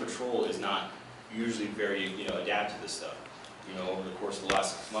normal patrol is not usually very, adapt to this stuff. Over the course of the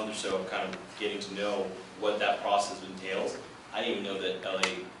last month or so, kind of getting to know what that process entails. I didn't even know that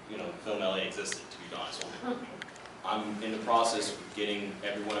Film LA existed, to be honest with you. I'm in the process of getting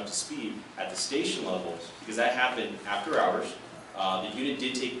everyone up to speed at the station level, because that happened after hours. The unit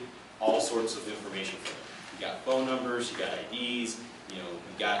did take all sorts of information from it. You got phone numbers, you got IDs, you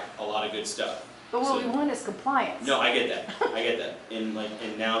got a lot of good stuff. But what we want is compliance. No, I get that.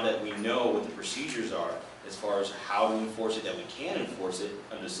 And now that we know what the procedures are, as far as how to enforce it, that we can enforce it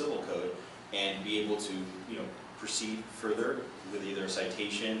under civil code, and be able to, proceed further with either a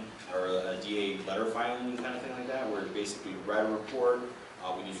citation or a DA letter filing kind of thing like that, where basically we write a report,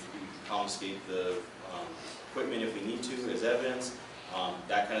 we need to confiscate the equipment if we need to as evidence,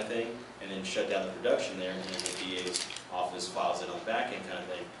 that kind of thing, and then shut down the production there, and then the DA's office files it on the back end kind of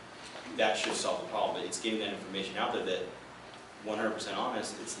thing. That should solve the problem, but it's getting that information out there that 100%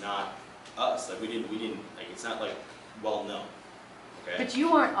 honest, it's not us, like we didn't, like it's not like well known, okay? But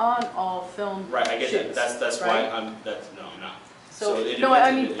you aren't on all film Right, I get shoots, that, that's right? why I'm not. So, it no,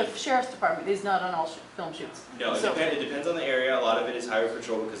 I depends- mean, the sheriff's department is not on all film shoots. No, So- it depends on the area, a lot of it is highway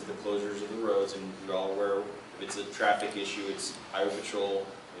patrol because of the closures of the roads, and we're all aware, if it's a traffic issue, it's highway patrol,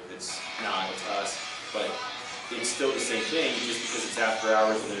 if it's not, it's us, but it's still the same thing, just because it's after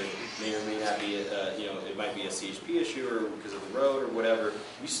hours and there may or may not be, it might be a CHP issue or because of the road or whatever,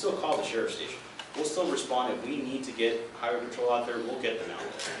 we still call the sheriff's station. We'll still respond if we need to get highway patrol out there, we'll get them out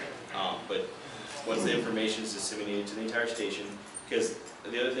there. But once the information is disseminated to the entire station, because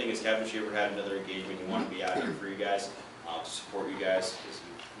the other thing is Captain Shaver had another engagement, he wanted to be out here for you guys, to support you guys, because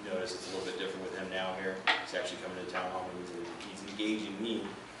you notice it's a little bit different with him now here. He's actually coming to town hall meetings and he's engaging me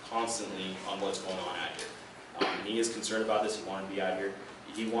constantly on what's going on out here. And he is concerned about this, he wanted to be out here.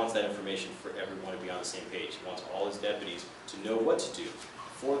 He wants that information for everyone to be on the same page. He wants all his deputies to know what to do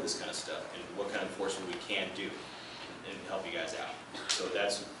for this kind of stuff and what kind of enforcement we can do and help you guys out. So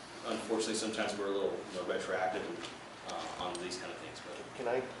that's, unfortunately, sometimes we're a little retroactive on these kind of things. But Can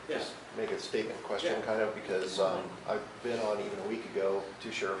I just make a statement question, Yeah. kind of, because I've been on even a week ago,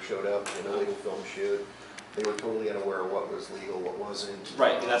 two sheriffs showed up, an illegal film shoot. They were totally unaware of what was legal, what wasn't.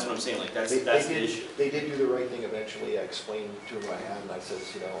 Right, and that's what I'm saying, like, that's the issue. They did do the right thing eventually. I explained to them what I had, and I said,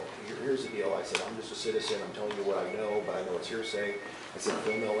 here's the deal. I said, I'm just a citizen, I'm telling you what I know, but I know it's hearsay. I said,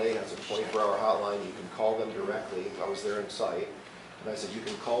 Film LA has a 24-hour hotline, you can call them directly. I was there in sight. And I said, you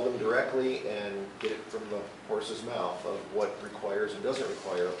can call them directly and get it from the horse's mouth of what requires and doesn't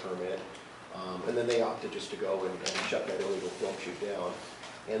require a permit. And then they opted just to go and shut that illegal film shoot down.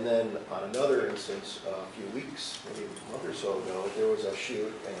 And then on another instance, a few weeks, maybe a month or so ago, there was a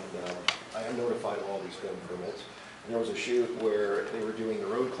shoot, and I am notified of all these film permits. And there was a shoot where they were doing the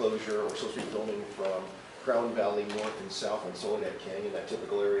road closure, or supposed to be filming from Crown Valley north and south on Soledad Canyon, that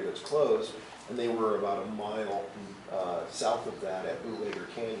typical area that's closed. And they were about a mile south of that at Bootlegger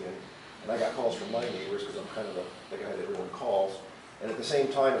Canyon. And I got calls from my neighbors, because I'm kind of the guy that everyone calls. And at the same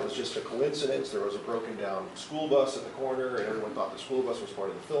time, it was just a coincidence. There was a broken down school bus at the corner, and everyone thought the school bus was part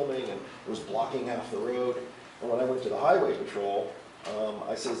of the filming, and it was blocking half the road. And when I went to the highway patrol,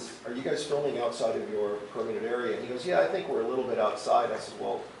 I says, are you guys filming outside of your permitted area? And he goes, yeah, I think we're a little bit outside. I said,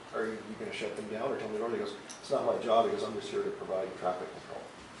 well, are you going to shut them down or tell me to? He goes, it's not my job. He goes, I'm just here to provide traffic control.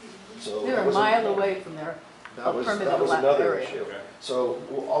 So They're a mile away from their permitted that was another area. issue. So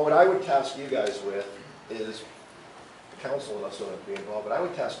what I would task you guys with is, the council and us don't have to be involved, but I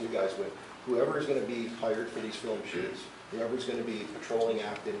would task you guys with whoever is going to be hired for these film shoots, whoever is going to be patrolling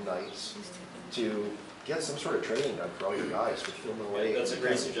Acton nights, to get some sort of training done for all your guys with Film LA. That's a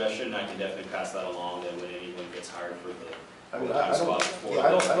great suggestion, I can definitely pass that along, that when anyone gets hired for the I mean, full-time I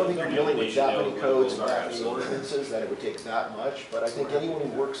spot don't think you're dealing with that many codes and that many ordinances that it would take that much, but I think anyone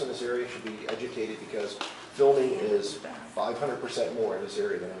who works in this area should be educated, because filming is 500% more in this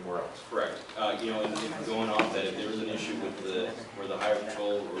area than anywhere else. Correct. And going off that, if there was an issue with where the highway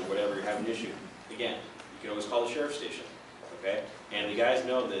patrol or whatever, you have an issue, again, you can always call the sheriff's station, okay? And the guys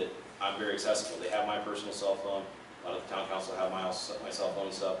know that I'm very accessible. They have my personal cell phone. A lot of the town council have my cell phone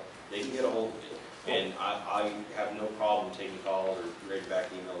and stuff. They can get a hold of me. And I have no problem taking calls or writing back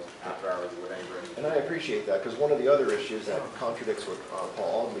emails after hours or whatever. And I appreciate that, because one of the other issues that contradicts what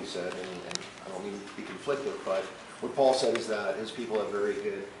Paul Audley said, and I don't mean to be conflicted, but what Paul said is that his people have very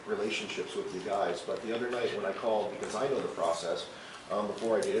good relationships with you guys. But the other night when I called, because I know the process,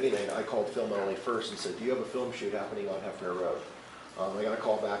 before I did anything, I called Film LA first and said, do you have a film shoot happening on Hefner Road? I got a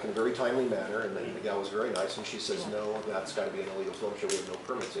call back in a very timely manner, and then the gal was very nice, and she says, no, that's got to be an illegal film show, we have no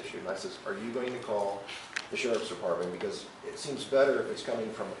permits issued. And I says, are you going to call the sheriff's department? Because it seems better if it's coming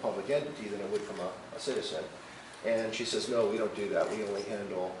from a public entity than it would from a citizen. And she says, no, we don't do that, we only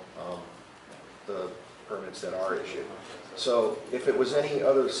handle the permits that are issued. So if it was any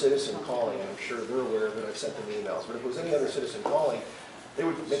other citizen calling, I'm sure they're aware that I've sent them emails, but if it was any other citizen calling, they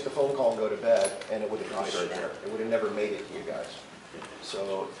would make the phone call and go to bed, and it would have died right there. It would have never made it to you guys.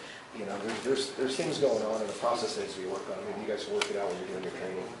 So, there's things going on in the process that needs to be worked on. I mean, you guys can work it out when you're doing your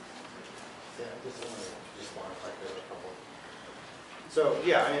training. Yeah, just want to clarify a couple. So,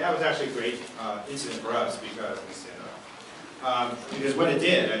 yeah, I mean, that was actually a great incident for us because, because what it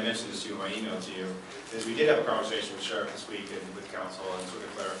did, I mentioned this to you in my email to you, is we did have a conversation with Sheriff this week and with Council and sort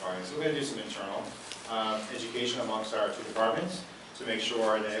of clarifying. So we're going to do some internal education amongst our two departments to make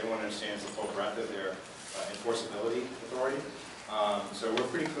sure that everyone understands the full breadth of their enforceability authority. So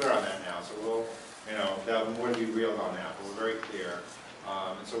we're pretty clear on that now. So we'll, there'll be more to be real on that, but we're very clear.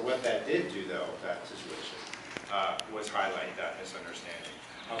 And so what that did do, though, that situation, was highlight that misunderstanding.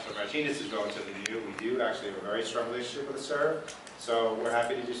 Also, Martinez is relatively new. We do actually have a very strong relationship with the SERV, so we're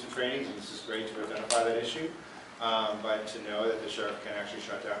happy to do some trainings, and this is great to identify that issue, but to know that the sheriff can actually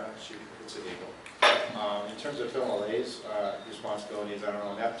shut down an issue if it's illegal. In terms of Film LA's responsibilities, I don't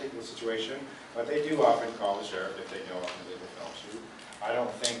know in that particular situation, but they do often call the sheriff if they know of an illegal film shoot. I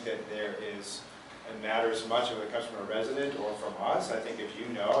don't think that it matters much if it comes from a resident or from us. I think if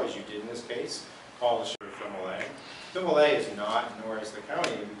you know, as you did in this case, call the sheriff from LA. Film LA is not, nor is the county,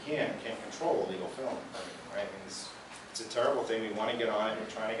 we can't control illegal film, right? I mean, it's a terrible thing. We want to get on it,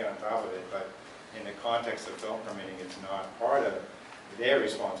 we're trying to get on top of it, but in the context of film permitting, it's not part of their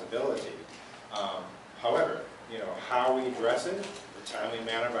responsibility. However, how we address it, the timely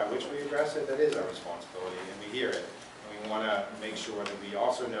manner by which we address it, that is our responsibility, and we hear it. And we want to make sure that we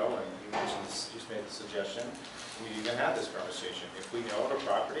also know, and you mentioned this, just made the suggestion, we even had this conversation. If we know of a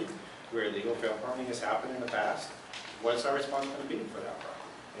property where illegal film permitting has happened in the past, what's our response going to be for that property?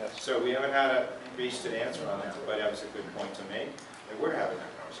 Yes. So we haven't had a reached an answer on that, but that was a good point to make, that we're having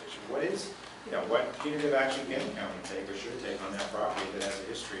that conversation. What is, what punitive action can the county take or should take on that property that has a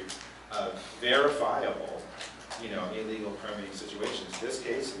history of verifiable, illegal permitting situations? This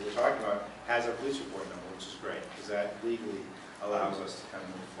case that we're talking about has a police report number, which is great, because that legally allows us to kind of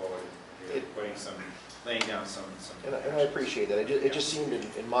move forward and laying down some. And I appreciate that. It just seemed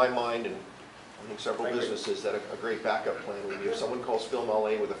in my mind, and I think several businesses, that a great backup plan would be if someone calls Film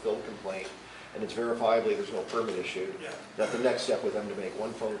LA with a film complaint and it's verifiably there's no permit issued, that the next step with them to make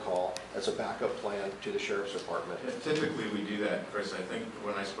one phone call as a backup plan to the sheriff's department. Yeah, typically we do that, Chris. I think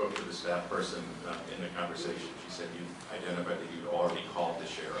when I spoke to the staff person in the conversation, she said you identified that you'd already called the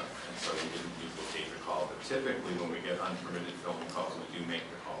sheriff, and so you didn't duplicate the call. But typically when we get unpermitted filming calls, we do make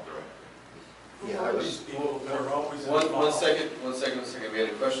the call directly. Yeah, I was. One second. We had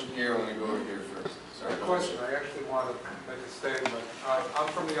a question here. I want to go over here first. Sorry. A question. I actually want to make a statement. I'm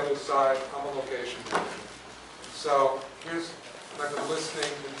from the other side. I'm a location manager. So I've been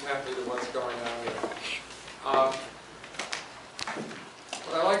listening intently to what's going on here.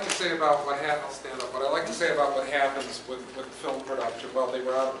 What I like to say about what happens, I'll stand up. What I like to say about what happens with film production. Well, they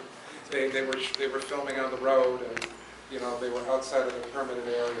were out. They were filming on the road, and they were outside of the permitted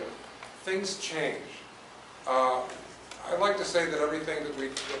area. Things change. I like to say that everything that we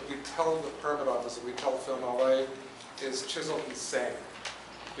tell the permit office, that we tell Film LA, is chiseled in sand,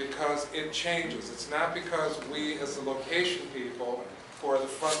 because it changes. It's not because we, as the location people, who are the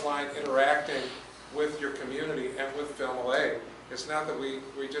front line interacting with your community and with Film LA, it's not that we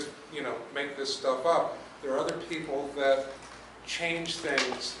just make this stuff up. There are other people that change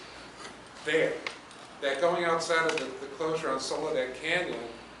things there. That going outside of the closure on Soledad Canyon,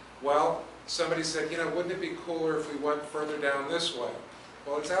 well, somebody said, wouldn't it be cooler if we went further down this way?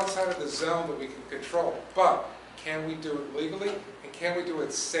 Well, it's outside of the zone that we can control, but can we do it legally, and can we do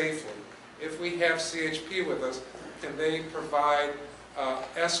it safely? If we have CHP with us, can they provide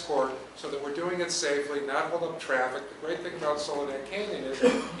escort so that we're doing it safely, not hold up traffic? The great thing about Soledad Canyon is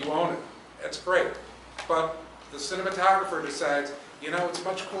you own it. That's great. But the cinematographer decides, it's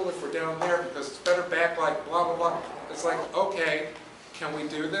much cooler if we're down there because it's better backlight, blah, blah, blah. It's like, okay, can we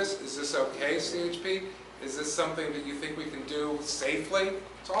do this? Is this okay, CHP? Is this something that you think we can do safely?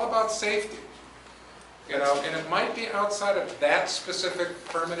 It's all about safety. And it might be outside of that specific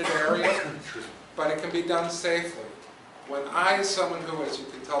permitted area, but it can be done safely. When I, as someone who, as you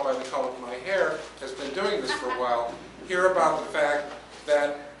can tell by the color of my hair, has been doing this for a while, hear about the fact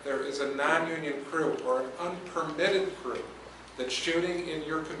that there is a non-union crew or an unpermitted crew that's shooting in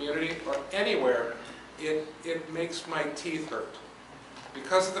your community or anywhere, it makes my teeth hurt.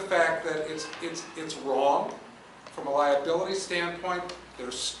 Because of the fact that it's wrong from a liability standpoint.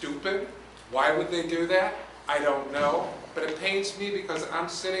 They're stupid. Why would they do that? I don't know. But it pains me because I'm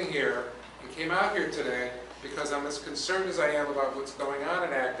sitting here and came out here today because I'm as concerned as I am about what's going on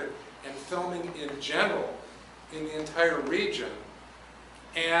in Acton and filming in general in the entire region.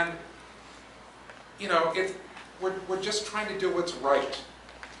 And we're just trying to do what's right.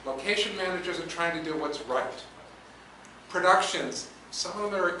 Location managers are trying to do what's right. Productions, some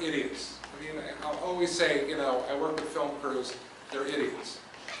of them are idiots. I mean, I'll always say, I work with film crews, they're idiots.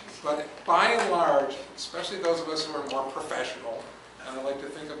 But by and large, especially those of us who are more professional, and I like to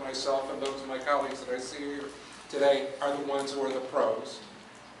think of myself and those of my colleagues that I see here today are the ones who are the pros.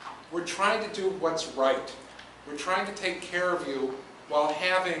 We're trying to do what's right. We're trying to take care of you while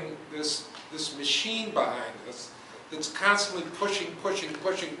having this machine behind us that's constantly pushing.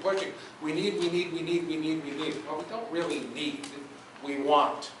 We need. Well, we don't really need, we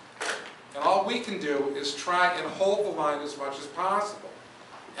want. And all we can do is try and hold the line as much as possible.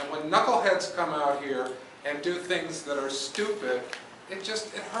 And when knuckleheads come out here and do things that are stupid, it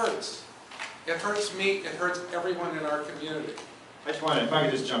hurts. It hurts me, it hurts everyone in our community. I just wanted, if I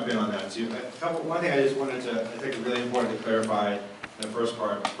could just jump in on that too. One thing I just wanted to, I think it's really important to clarify in the first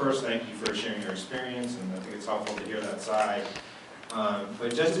part. First, thank you for sharing your experience, and I think it's helpful to hear that side.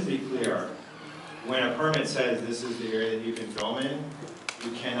 But just to be clear, when a permit says this is the area that you can film in,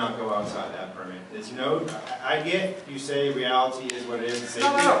 you cannot go outside that permit. There's no, I get you say reality is what it is, safety,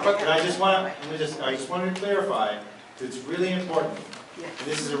 but I just want to clarify that it's really important. And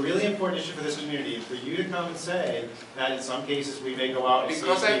this is a really important issue for this community, for you to come and say that in some cases we may go out and see.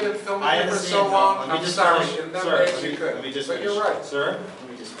 Because I've been filming here for so long, I'm sorry, in that ways you could. Let me just but finish. You're right. Sir,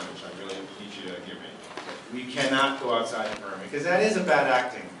 let me just finish. I really need you to hear me. We cannot go outside the permit, because that is a bad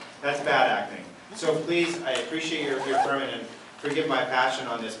acting. That's bad acting. So please, I appreciate your permit, and forgive my passion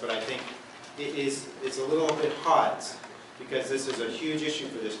on this, but I think it's a little bit hot, because this is a huge issue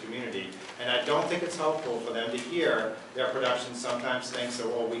for this community, and I don't think it's helpful for them to hear their production sometimes thinks that,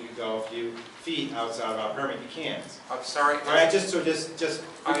 well, we could go a few feet outside of our permit. You can't. I'm sorry. All right, just we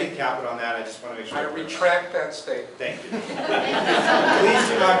can cap it on that. I just want to make sure. I retract that statement. Thank you. Please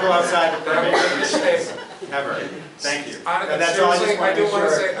do not go outside the permit. That was a mistake. Ever. Thank you. That's all I just want to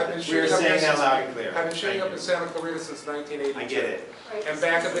make sure we're saying that loud and clear. I've been shooting up in Santa Clarita since 1982. I get it. And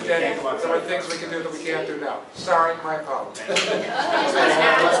back in the day, there were things we could do that we can't do now. Sorry, my apologies. Let's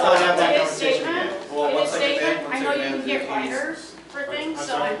not have that conversation again. In his statement, I know you can get writers for things,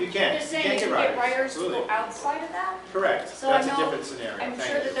 so I'm You can. just saying You you can can get get writers to Absolutely. go outside of that. Correct. So That's I a know, different scenario. I'm Thank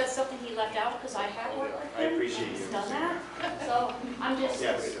sure you. that that's something he left out, because I have worked with I him. appreciate He's you. done that, so I'm just.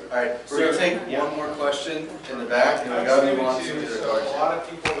 Yes. All right, we're going to take one more question in the back, and we got to move on to the So a lot of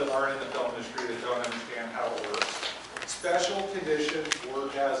people that aren't in the film industry that don't understand how it works. Special conditions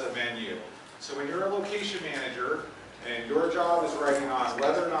work as a menu. So when you're a location manager and your job is writing on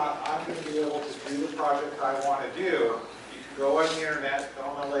whether or not I'm going to be able to do the project I want to do, you can go on the internet.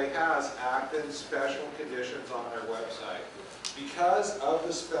 Film LA has Acton special conditions on their website. Because of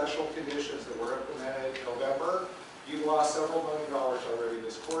the special conditions that were implemented in November, you lost several $1 million already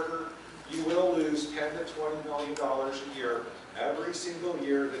this quarter. You will lose $10 to $20 million a year every single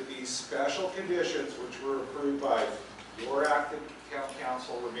year that these special conditions, which were approved by your Acton County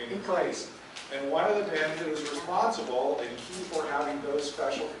Council, remain in place. And one of the men who is responsible and key for having those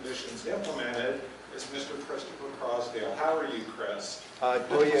special conditions implemented is Mr. Christopher Crosdale. How are you, Chris? But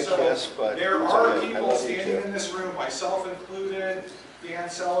there are people standing in this room, myself included, Dan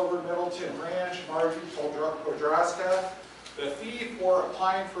Sellover, Middleton Ranch, Margie Podraska. The fee for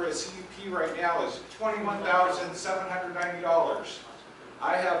applying for a CUP right now is $21,790.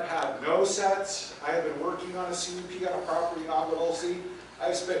 I have had no sets. I have been working on a CUP on a property in Agua Dulce.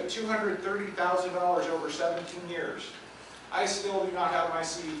 I've spent $230,000 over 17 years. I still do not have my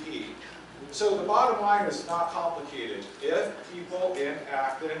CUP. So the bottom line is not complicated. If people in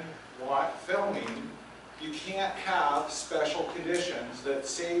Acton want filming, you can't have special conditions that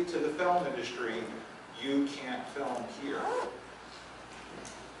say to the film industry, you can't film here.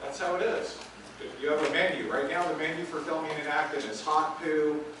 That's how it is. You have a menu. Right now the menu for filming in Acton is hot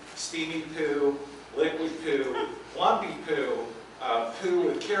poo, steamy poo, liquid poo, lumpy poo, poo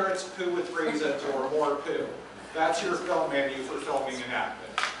with carrots, poo with raisins, or more poo. That's your film menu for filming in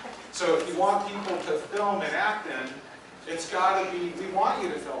Acton. So if you want people to film in Acton, it's got to be, we want you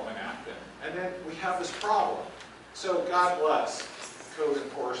to film in Acton. And then we have this problem. So God bless code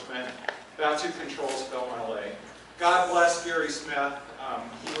enforcement. That's who controls Film LA. God bless Gary Smith.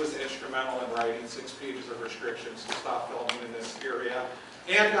 He was instrumental in writing 6 pages of restrictions to stop filming in this area.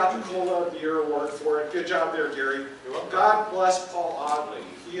 And got the Cola of the Year award for it. Good job there, Gary. God bless Paul Audley.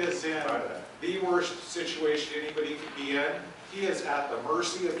 He is in the worst situation anybody could be in. He is at the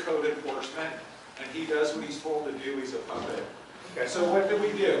mercy of code enforcement, and he does what he's told to do. He's a puppet. Okay. So what do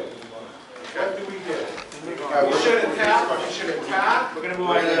we do? What do we do? We should attack. We should attack. We're going to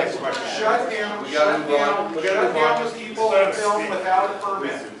move on to the next question. Shut down. Shut down. Shut down the people that film without a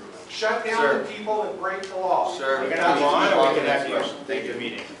permit. Shut down the people that break the law. Sir, we're going to move on, or we can have you take the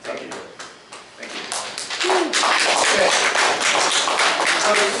meeting. Thank you. Thank you. Okay.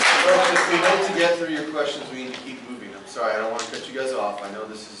 So, if we need to get through your questions, we need to keep moving. I'm sorry, I don't want to cut you guys off. I know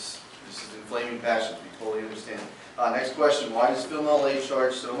this is This is inflaming passions, we totally understand. Next question, why does Film LA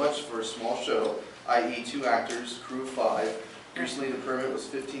charge so much for a small show, i.e. 2 actors, crew of 5? Recently the permit was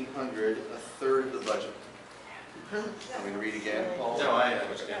 $1,500, a third of the budget. I'm going to read again, Paul. No, I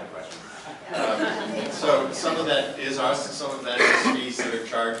understand the question. So some of that is us, some of that is fees that are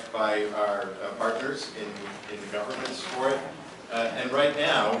charged by our partners in the governments for it. And right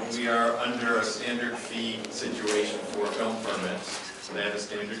now, we are under a standard fee situation for film permits. So they have a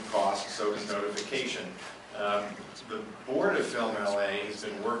standard cost, so does notification. The Board of Film LA has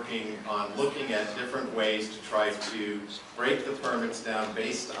been working on looking at different ways to try to break the permits down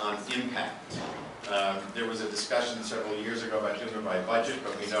based on impact. There was a discussion several years ago about doing it by budget,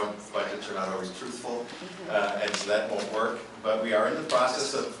 but we know budgets are not always truthful, and so that won't work. But we are in the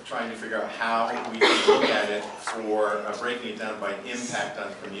process of trying to figure out how we can look at it for breaking it down by impact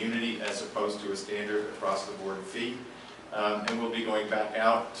on community as opposed to a standard across-the-board fee. And we'll be going back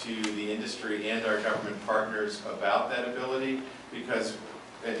out to the industry and our government partners about that ability because,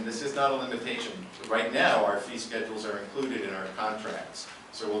 and this is not a limitation, right now our fee schedules are included in our contracts.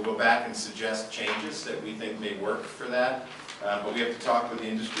 So we'll go back and suggest changes that we think may work for that. But we have to talk with the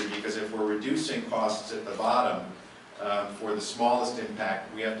industry because if we're reducing costs at the bottom for the smallest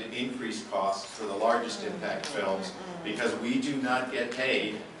impact, we have to increase costs for the largest impact films because we do not get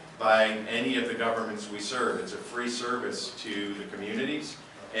paid by any of the governments we serve. It's a free service to the communities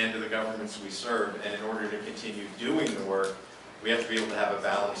and to the governments we serve. And in order to continue doing the work, we have to be able to have a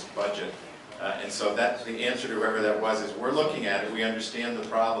balanced budget. And so that's the answer to whoever that was, is we're looking at it, we understand the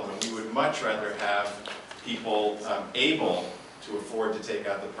problem, and we would much rather have people able to afford to take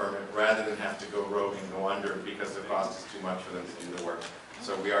out the permit rather than have to go rogue and go under because the cost is too much for them to do the work.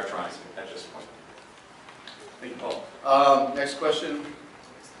 So we are trying at this point. Thank you, Paul. Next question.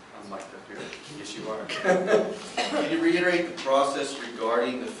 I'm mic'd up here. Yes, you are. Can you reiterate the process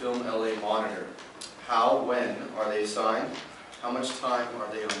regarding the Film LA monitor? How, when are they assigned? How much time are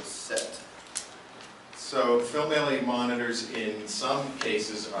they on set? So Film LA monitors in some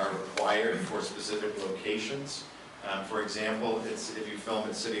cases are required for specific locations. For example, if you film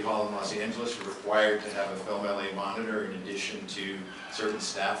at City Hall in Los Angeles, you're required to have a Film LA monitor in addition to certain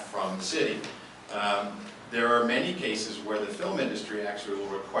staff from the city. There are many cases where the film industry actually will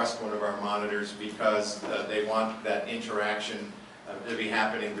request one of our monitors because they want that interaction to be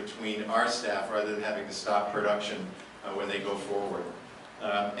happening between our staff rather than having to stop production when they go forward.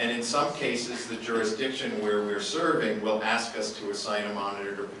 And in some cases, the jurisdiction where we're serving will ask us to assign a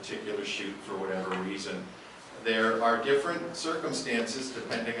monitor to a particular shoot for whatever reason. There are different circumstances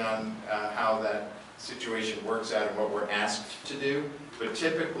depending on how that situation works out and what we're asked to do. But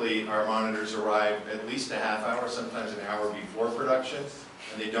typically, our monitors arrive at least a half hour, sometimes an hour before production,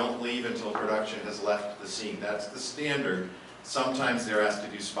 and they don't leave until production has left the scene. That's the standard. Sometimes they're asked to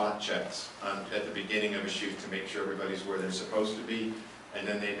do spot checks at the beginning of a shoot to make sure everybody's where they're supposed to be, and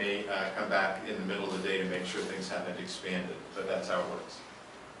then they may come back in the middle of the day to make sure things haven't expanded. But that's how it works.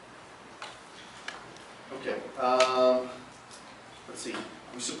 Okay. Let's see.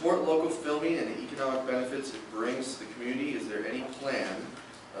 We support local filming and the economic benefits it brings to the community. Is there any plan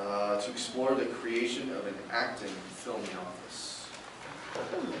to explore the creation of an Acton filming office?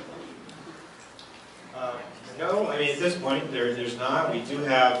 No, I mean, at this point, there's not. We do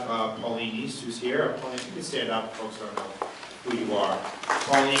have Pauline East, who's here. Pauline, you can stand up, folks don't know who you are.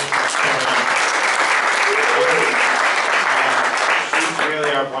 Pauline, she's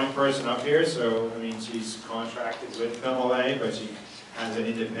really our point person up here, so, I mean, she's contracted with Film LA, but she has an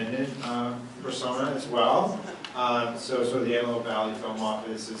independent persona as well. So the Antelope Valley Film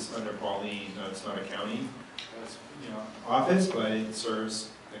Office is under Pauline. It's not a county office, but it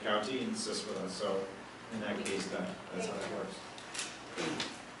serves the county and assists with us. So in that case, that's how it works.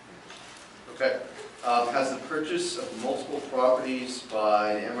 Okay. Has the purchase of multiple properties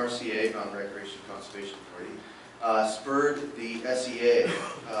by the MRCA, Mountain Recreation Conservation Authority, spurred the SEA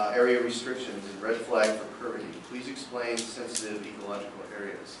area restrictions and red flag for permitting? Please explain sensitive ecological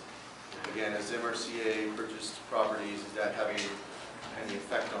areas. Again, as MRCA purchased properties, is that having any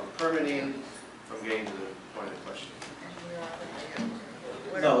effect on permitting? From getting to the point of the question.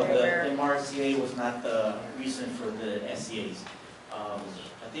 No, the MRCA was not the reason for the SEAs. I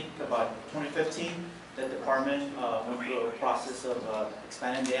think about 2015, the department went through a process of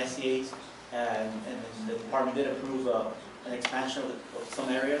expanding the SEAs, and the department did approve an expansion of some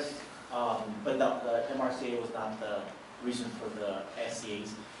areas, but no, the MRCA was not the reason for the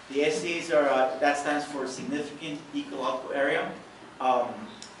SEAs. The SEAs are, that stands for Significant Ecological Area,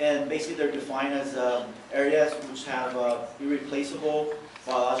 and basically they're defined as areas which have irreplaceable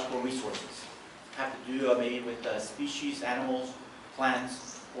biological resources. Have to do maybe with species, animals,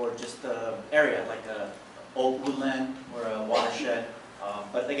 plants, or just the area, like a oak woodland or a watershed.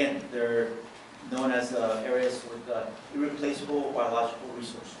 But again, they're known as areas with irreplaceable biological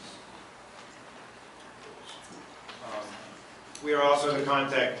resources. We are also in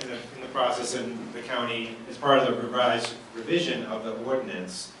contact in the process in the county, as part of the revised revision of the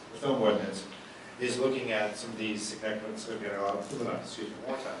ordinance, the film ordinance, is looking at some of these significant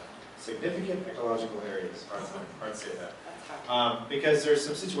ecological areas. Hard to say that. Because there's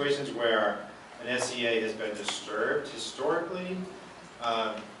some situations where an SEA has been disturbed historically,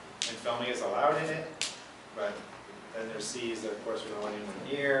 and filming is allowed in it, but then there's Cs that of course we don't want anyone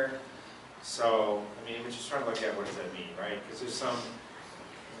near. So, I mean, we're just trying to look at what does that mean, right? Because there's some,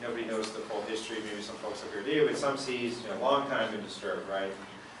 nobody knows the full history, maybe some folks up here do, but some Cs, a long time been disturbed, right?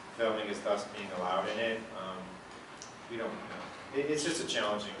 Filming is thus being allowed in it. We don't know. It's just a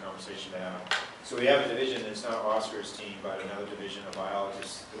challenging conversation to have. So we have a division, it's not Oscar's team, but another division of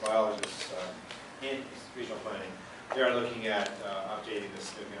biologists, the biologists in regional planning. They are looking at updating the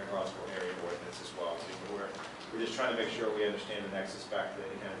significant ecological area ordinance as well. So we're just trying to make sure we understand the nexus back to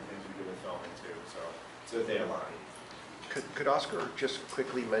any kind of things we do with filming too, so that they align. Could Oscar just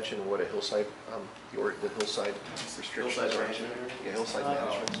quickly mention what a hillside, the hillside restrictions are? Yeah, hillside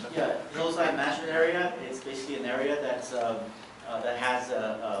management stuff. Yeah, hillside management area is basically an area that's that has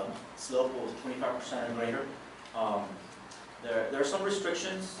a slope of 25% or greater. There are some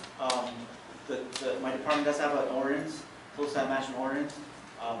restrictions. My department does have an ordinance, hillside management ordinance,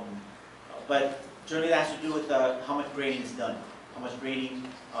 but generally that has to do with how much grading is done. How much grading,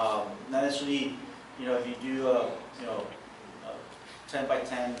 not necessarily, if you do a 10 by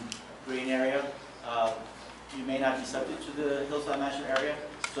 10 grading area, you may not be subject to the hillside management area.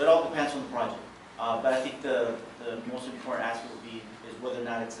 So it all depends on the project. But I think the most important aspect would be is whether or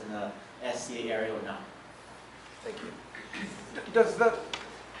not it's in the SCA area or not. Thank you. Does the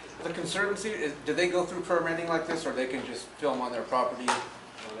Conservancy, do they go through permitting like this, or they can just film on their property?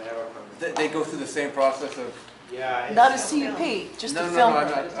 They go through the same process of... Yeah. Not a CUP, just a film.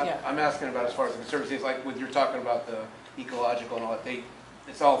 I'm asking about as far as the Conservancy, it's like when you're talking about the ecological and all that,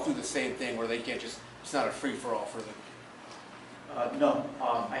 it's all through the same thing where they can't just, it's not a free-for-all for them. No,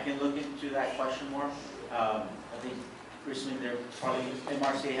 I can look into that question more. I think recently there probably,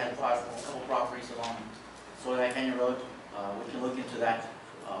 MRCA had a couple properties along Soledad Canyon Road. We can look into that.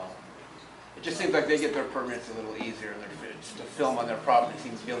 It just seems like they get their permits a little easier, and to film on their property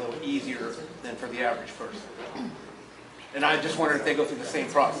seems to be a little easier than for the average person. And I just wonder if they go through the same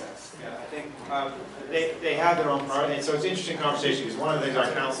process. Yeah, I think they have their own part, and so it's an interesting conversation because one of the things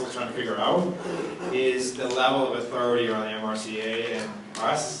our council is trying to figure out is the level of authority around the MRCA and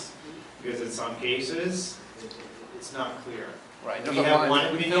us, because in some cases it's not clear. Right. We have one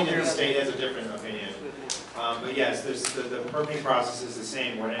opinion and the state has a different opinion. But yes, there's the permitting process is the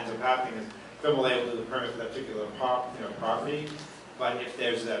same. What ends up happening is film will able to do the permit for that particular property, but if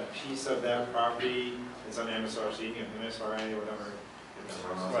there's a piece of that property that's on MSRC, MSRA, whatever,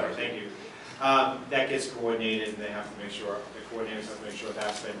 Right. Thank you. That gets coordinated, and they have to make sure, the coordinators have to make sure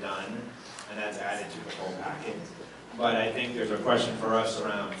that's been done, and that's added to the whole packet. But I think there's a question for us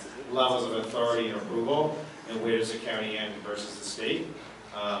around levels of authority and approval, and where does the county end versus the state.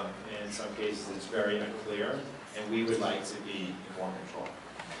 And in some cases, it's very unclear, and we would like to be in more control.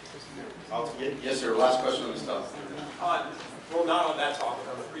 Yes, sir. Last question on this stuff. Well, not on that topic,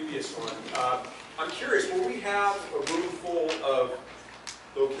 on the previous one. I'm curious, will we have a room full of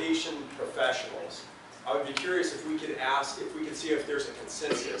location professionals? I would be curious if we could see if there's a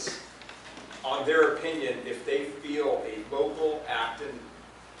consensus on their opinion, if they feel a local Acton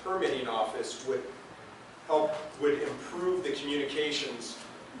permitting office would improve the communications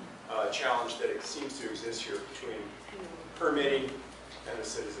challenge that it seems to exist here between permitting and the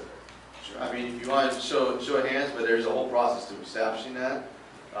citizenry. Sure. I mean, if you want to show of hands, but there's a whole process to establishing that.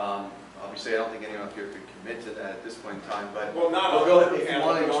 Obviously, I don't think anyone here could commit to that at this point in time, but well, if you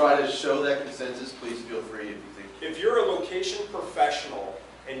want to try to show that consensus, please feel free if you think. If you're a location professional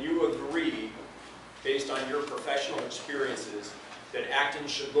and you agree, based on your professional experiences, that Acton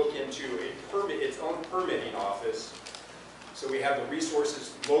should look into its own permitting office, so we have the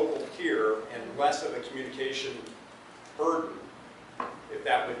resources local here and less of a communication burden, if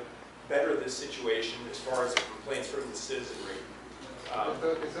that would better this situation as far as the complaints from the citizenry.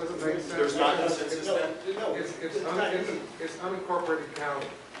 It doesn't make sense. There's not consensus then? It's unincorporated county,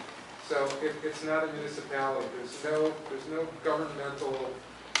 so it's not a municipality. There's no governmental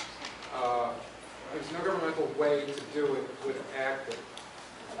way to do it with Acton.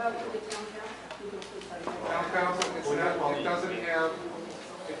 About the town council? Town council,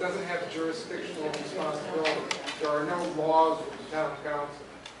 it doesn't have jurisdictional responsibility. There are no laws with the town council.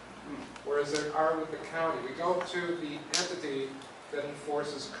 whereas there are with the county. We go to the entity that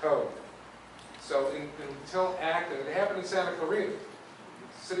enforces code. So until Acton, it happened in Santa Clarita.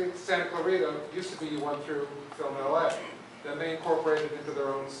 City of Santa Clarita used to be you went through Film LA. Then they incorporated it into their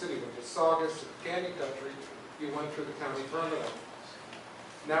own city. With the Saugus, Candy Country, you went through the county permit office.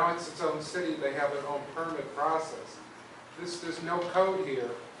 Now it's its own city, they have their own permit process. There's no code here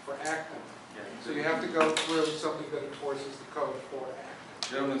for Acton. So you have to go through something that enforces the code for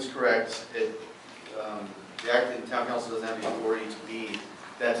Acton. Gentleman's correct. The Acton Town Council doesn't have the authority to be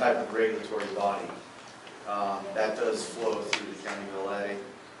that type of regulatory body. That does flow through the County of LA,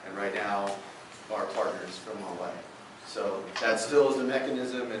 and right now our partner is from LA. So that still is a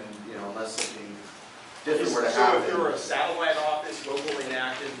mechanism, and unless something different were to happen. So if there were a satellite office locally in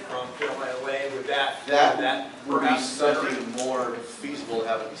Acton from LA, would that would be perhaps something more feasible to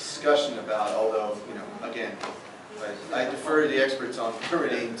have a discussion about, although, again, I defer to the experts on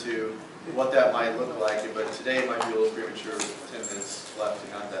permitting to what that might look like, but today it might be a little premature with 10 minutes left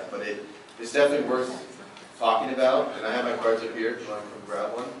to have that, but it's definitely worth talking about, and I have my cards up here if you want to come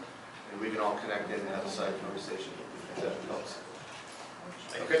grab one, and we can all connect in and have a side conversation if that helps.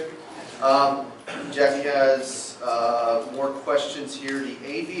 Okay. Jackie has more questions here. The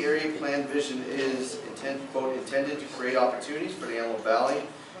AV area plan vision is intended to create opportunities for the Antelope Valley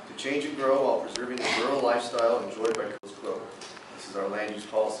to change and grow while preserving the rural lifestyle enjoyed by Coast Clover. This is our land use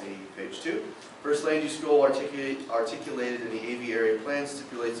policy, page 2. First land use goal articulated in the AV area plan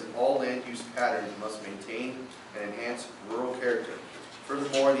stipulates that all land use patterns must maintain and enhance rural character.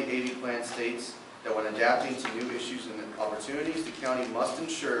 Furthermore, the AV plan states that when adapting to new issues and opportunities, the county must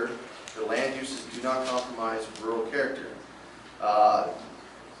ensure that land uses do not compromise rural character.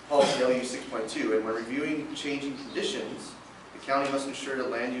 Policy LU 6.2, and when reviewing changing conditions, the county must ensure that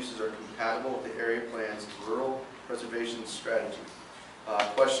land uses are compatible with the area plan's rural preservation strategy.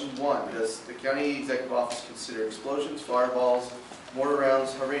 Question 1, does the county executive office consider explosions, fireballs, mortar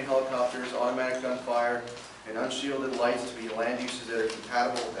rounds, hovering helicopters, automatic gunfire, and unshielded lights to be land uses that are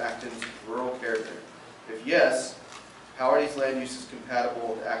compatible with Acton's rural character? If yes, how are these land uses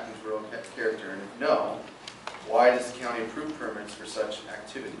compatible with Acton's rural character? And if no, why does the county approve permits for such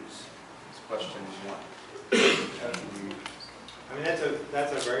activities? That's question 1. I mean,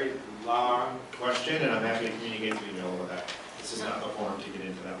 that's a very long question, and I'm happy to communicate to you all of that. This is not the forum to get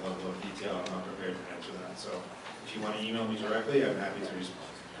into that level of detail. I'm not prepared to answer that. So if you want to email me directly, I'm happy to respond.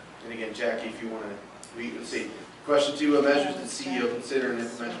 And again, Jackie, if you want to let's see. Question 2, what measures did CEO consider and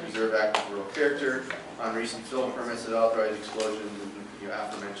implement to preserve Acton's rural character on recent film permits that authorize explosions and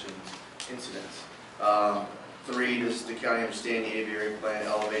aforementioned incidents? 3, does the county understand the AV area plan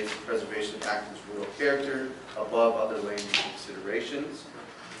elevates the preservation of Acton's rural character above other land use considerations?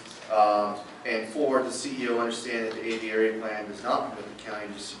 And 4, does CEO understand that the AV area plan does not permit the county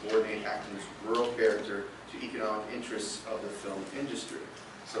to subordinate Acton's rural character to economic interests of the film industry?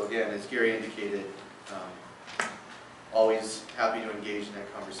 So again, as Gary indicated, always happy to engage in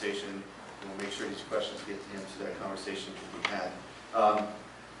that conversation, and we'll make sure these questions get to him so that conversation can be had.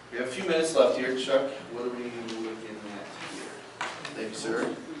 We have a few minutes left here. Chuck, what are we looking at here? Thank you,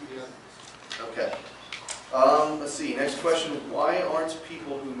 sir. Okay. Let's see. Next question. Why aren't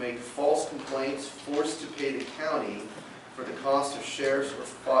people who make false complaints forced to pay the county for the cost of sheriffs or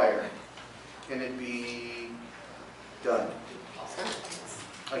fire? Can it be done?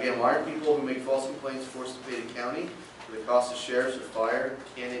 Again, why are people who make false complaints forced to pay the county for the cost of sheriffs or fire?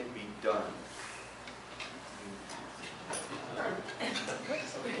 Can it be done?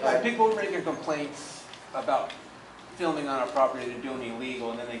 People making complaints about filming on a property they're doing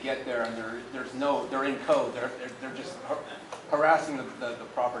illegal, and then they get there and they're in code. They're just harassing the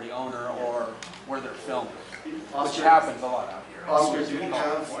property owner or where they're filming, which happens a lot out here. Oscar, do we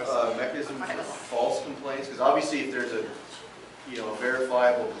have a mechanism for false complaints? Because obviously, if there's a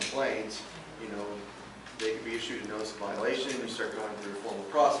verifiable complaint, they could be issued a notice of violation, you start going through a formal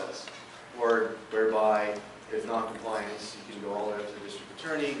process. Or whereby, if non-compliance, you can go all the way up to the district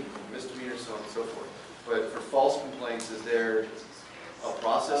attorney, misdemeanor, so on and so forth. But for false complaints, is there a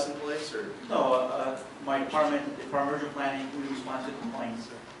process in place, or? No, my department, for emergency planning, we respond to complaints.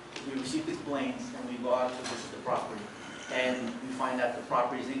 We receive the complaints, and we go out to visit the property. And we find that the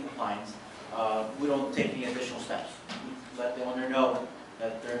property is in compliance. We don't take any additional steps. We let the owner know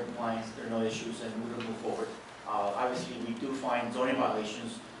that they're in compliance, there are no issues, and we're going to move forward. Obviously, we do find zoning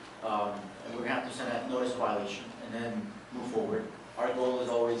violations, and we're going to have to send a notice of violation and then move forward. Our goal is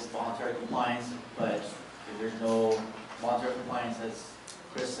always voluntary compliance, but if there's no voluntary compliance, as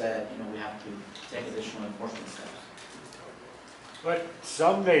Chris said, we have to take additional enforcement steps. But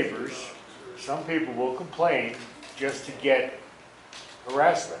some neighbors, some people will complain just to get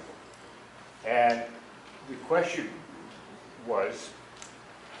harassment. And the question was,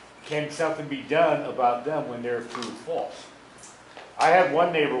 can something be done about them when they're proved false? I had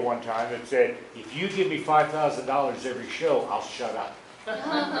one neighbor one time that said, if you give me $5,000 every show, I'll shut up.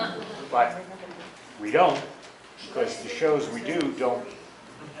 But we don't, because the shows we do don't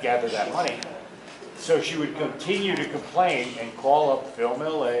gather that money. So she would continue to complain and call up Film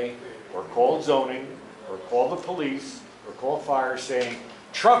LA, or call zoning, or call the police, or call fire saying,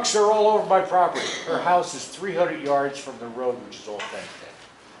 trucks are all over my property. Her house is 300 yards from the road, which is all fenced in.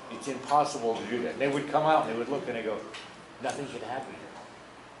 It's impossible to do that. And they would come out and they would look and they go, nothing can happen here.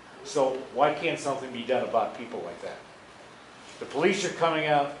 So why can't something be done about people like that? The police are coming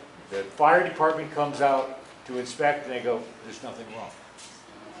out, the fire department comes out to inspect, and they go, there's nothing wrong.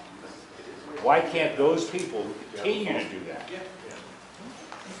 Why can't those people continue to do that?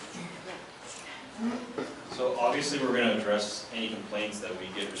 So obviously, we're going to address any complaints that we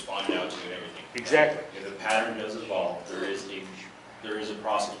get responded out to and everything. Exactly. If the pattern does evolve, there is a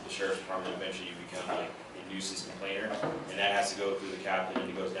process with the sheriff's department. Eventually, you become like a nuisance complainer, and that has to go through the captain, and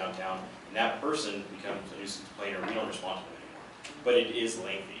it goes downtown, and that person becomes a nuisance complainer. We don't respond to them anymore. But it is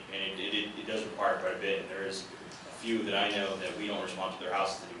lengthy, and it does require quite a bit. And there is a few that I know that we don't respond to their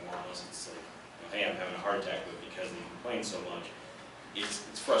houses anymore unless it's like, hey, I'm having a heart attack, but because they complain so much,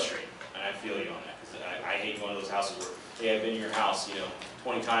 it's frustrating, and I feel you on that. I hate one of those houses where, hey, I've been in your house,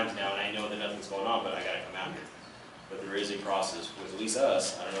 20 times now, and I know that nothing's going on, but I gotta come out here. But there is a process with at least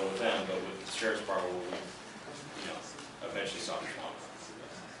us, I don't know with them, but with the sheriff's department, where we, eventually stop responding.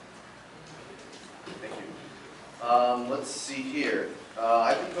 Thank you. Let's see here.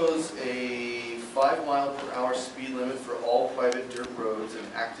 I propose a 5 mile/h speed limit for all private dirt roads in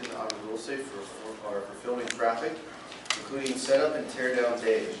Acton-Agua Dulce for filming traffic, including setup and tear down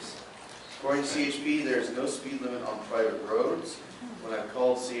days. According to CHP, there is no speed limit on private roads. When I've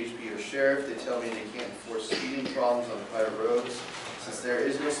called CHP or sheriff, they tell me they can't enforce speeding problems on private roads since there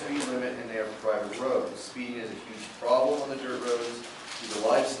is no speed limit and they are private roads. Speeding is a huge problem on the dirt roads due to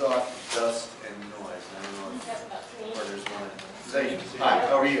livestock, dust, and noise. And I don't know if there's one. Is that you? Hi,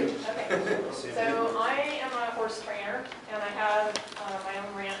 how are you? Okay. So I am a horse trainer, and I have my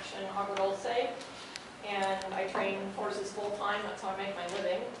own ranch in Agua Dulce, and I train horses full-time. That's how I make my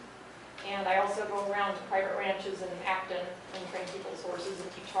living. And I also go around to private ranches in Acton and train people's horses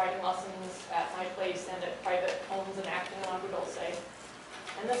and teach riding lessons at my place and at private homes in Acton and Agua Dulce.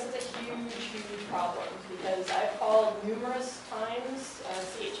 And this is a huge, huge problem because I've called numerous times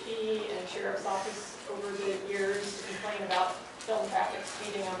CHP and Sheriff's Office over the years to complain about film traffic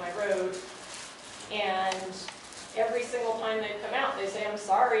speeding on my road. And every single time they come out, they say, I'm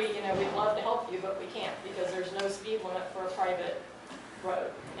sorry, we'd love to help you, but we can't because there's no speed limit for a private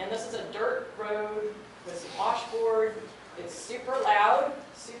road. And this is a dirt road with some washboard. It's super loud,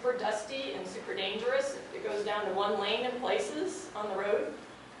 super dusty, and super dangerous. It goes down to 1 lane in places on the road.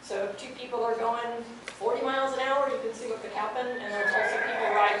 So if 2 people are going 40 miles an hour, you can see what could happen. And there's also people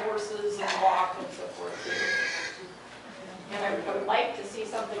ride horses and walk and so forth too. And I would like to see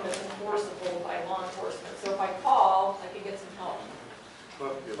something that's enforceable by law enforcement. So if I call, I can get some help.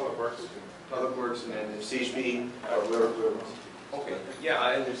 Public Works, and then if CHP or whoever. Okay, yeah,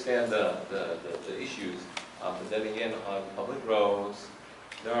 I understand the issues, but then again, on public roads,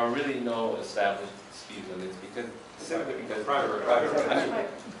 there are really no established speed limits simply because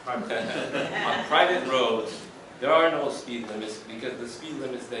on private roads, there are no speed limits because the speed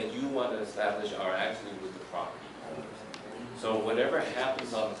limits that you want to establish are actually with the property owners. So whatever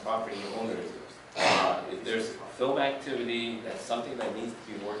happens on the property owners, if there's film activity, that's something that needs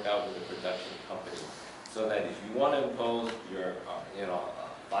to be worked out with the production company. So that if you want to impose your,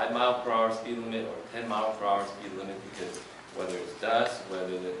 5 mile/h speed limit or 10 mile/h speed limit, because whether it's dust,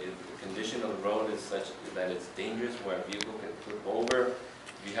 whether the condition of the road is such that it's dangerous where a vehicle can flip over,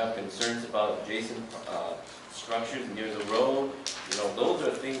 if you have concerns about adjacent structures near the road, those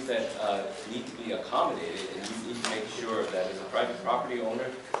are things that need to be accommodated, and you need to make sure that as a private property owner,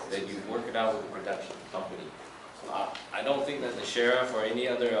 that you work it out with the production company. I don't think that the sheriff or any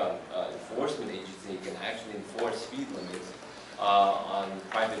other enforcement agency can actually enforce speed limits on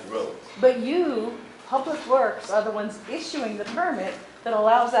private roads. But you, Public Works, are the ones issuing the permit that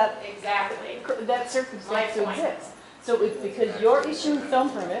allows that circumstance to exist. So it's because you're issuing film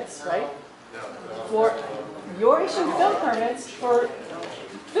permits, right? You're issuing film permits for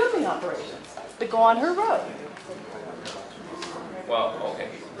filming operations that go on her road. Well, okay.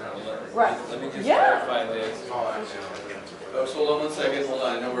 Right. Let me just clarify this. Oh, so hold on 1 second. Hold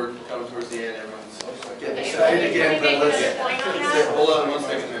on. I know we're coming towards the end. Everyone's getting excited again. But let's hold on 1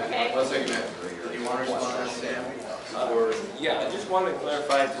 second, man. 1 second, man. Do you want to respond to that, Sam? Yeah, I just want to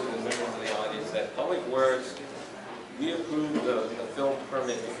clarify to the members of the audience that Public Works, we approved the film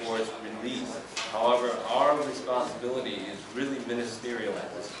permit before it's released. However, our responsibility is really ministerial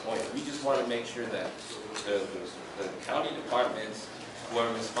at this point. We just want to make sure that the county departments who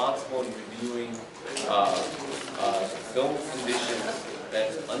are responsible in reviewing film conditions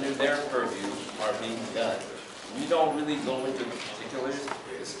that's under their purview are being done. We don't really go into particulars,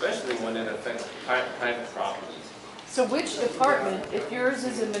 especially when it affects private properties. So which department, if yours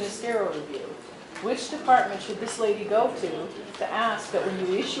is a ministerial review, which department should this lady go to ask that when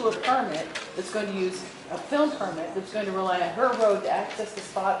you issue a permit that's going to use a film permit that's going to rely on her road to access the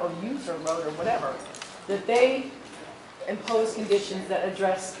spot or use her road or whatever, that they impose conditions that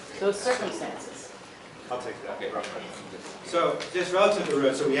address those circumstances? I'll take that. Okay. So just relative to the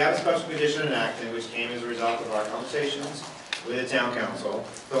road, so we have a special condition in Acton, which came as a result of our conversations with the town council,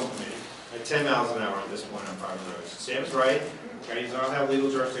 film committee, at 10 miles an hour at this point on private roads. Sam's right, counties don't have legal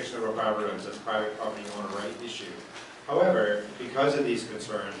jurisdiction over private roads, that's private property owner right issue. However, because of these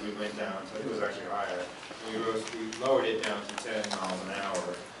concerns, we went down, so it was actually higher, we lowered it down to 10 miles an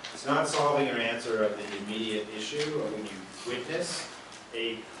hour. It's not solving an answer of the immediate issue of when you witness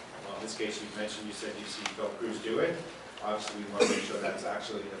well, in this case you mentioned, you said you see film crews do it. Obviously we want to make sure that's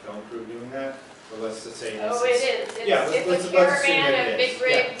actually the film crew doing that. But let's just say Oh, it is. It's a caravan of big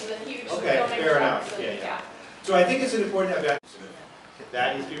rigs and huge okay, filming fair trucks. enough. Yeah. So I think it's important to have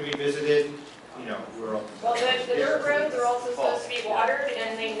that needs to be revisited. You know, we're all. Well, the dirt roads are also supposed to be watered,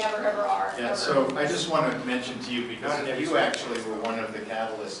 and they never ever are. Yeah, ever. so I just want to mention to you, because you actually were one of the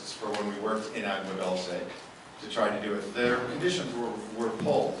catalysts for when we worked in Agua Dulce to try to do it. Their conditions were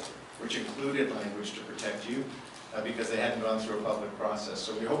pulled, which included language to protect you, because they hadn't gone through a public process.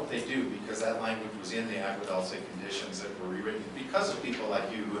 So we hope they do, because that language was in the Agua Dulce conditions that were rewritten because of people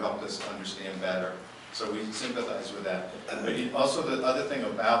like you who helped us understand better. So we sympathize with that. But also the other thing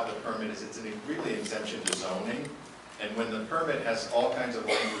about the permit is it's really exemption to zoning. And when the permit has all kinds of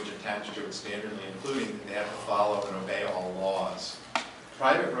language attached to it standardly, including that they have to follow and obey all laws.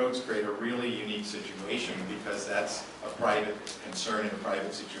 Private roads create a really unique situation because that's a private concern in a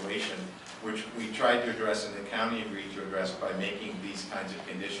private situation, which we tried to address and the county agreed to address by making these kinds of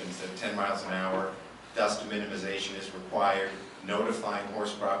conditions that 10 miles an hour, dust minimization is required, notifying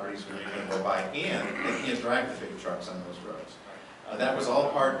horse properties when you're going to go by, and they can't drive the big trucks on those roads. That was all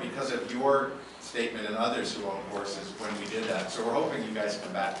part because of your statement and others who own horses when we did that. So we're hoping you guys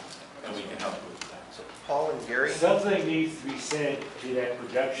come back and we can help with that. So Paul and Gary? Something needs to be said to that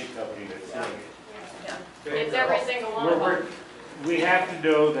production company that's doing it. Yeah. It's every single one of them. We have to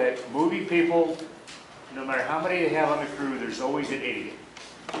know that movie people, no matter how many they have on the crew, there's always an idiot.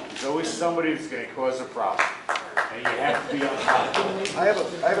 There's always somebody who's going to cause a problem. And you have to be on top of it. I have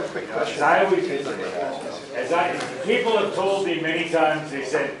a quick question. People have told me many times, they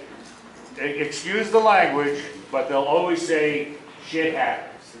said, excuse the language, but they'll always say, shit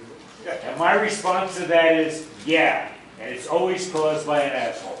happens. And my response to that is, yeah, and it's always caused by an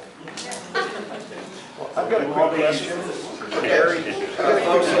asshole. Well, I've got a quick question. Gary,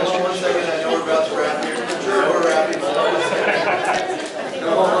 folks, hold on 1 second, I know we're about to wrap here. We're wrapping.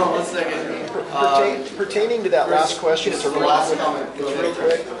 Hold on 1 second. Pertaining to that last question, it's a real last quick, comment. it's real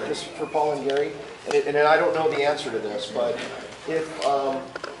quick, just for Paul and Gary, and I don't know the answer to this, but if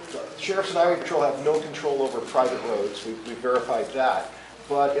Sheriffs and Highway Patrol have no control over private roads, we've verified that,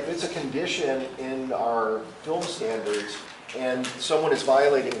 but if it's a condition in our film standards and someone is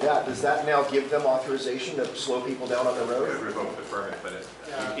violating that, does that now give them authorization to slow people down on the road? We could revoke the permit, but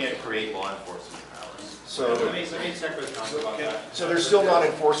you can't create law enforcement powers. So let me check with council about that. So there's still not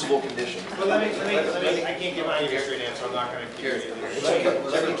enforceable conditions? Well, let me, I can't give my straight answer, I'm not going to give you.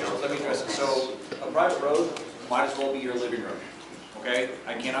 Let me address it. So a private road might as well be your living room, okay?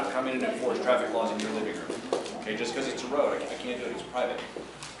 I cannot come in and enforce traffic laws in your living room, okay? Just because it's a road, I can't do it, it's private.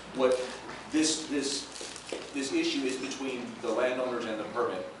 What this issue is between the landowners and the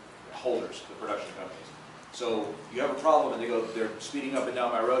permit holders, the production companies. So you have a problem and they're speeding up and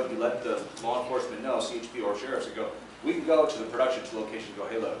down my road, you let the law enforcement know, CHP or sheriffs, and go, we can go to the production location and go,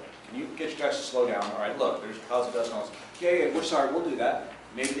 hey look, can you get you guys to slow down? All right, look, there's clouds of dust and all this. Yeah, we're sorry, we'll do that.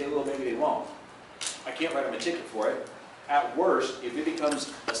 Maybe they will, maybe they won't. I can't write them a ticket for it. At worst, if it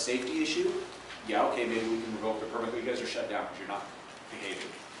becomes a safety issue, yeah, okay, maybe we can revoke the permit, but you guys are shut down because you're not behaving.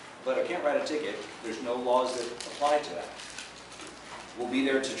 But I can't write a ticket. There's no laws that apply to that. We'll be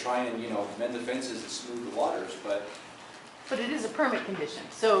there to try and, mend the fences and smooth the waters, but... But it is a permit condition,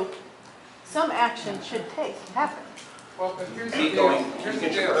 so some action should happen. Well, but here's the Keep deal. going. Here's the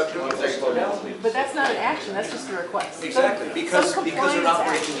Get your deal. production on there, slow down, please. But that's not an action, that's just a request. Exactly, because Some they're not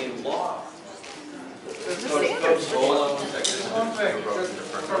compliance breaking a law. Hold on one second. One thing, just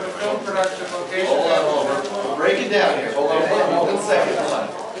from the film production location. Hold on. Break it down here. Hold on 1 second. Hold on.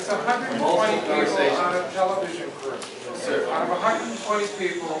 It's 120 people on a television crew. Out of 120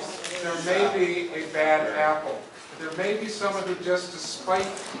 people, there may be a bad apple. There may be someone who just, to spite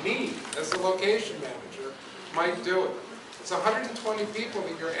me as the location manager, might do it. It's 120 people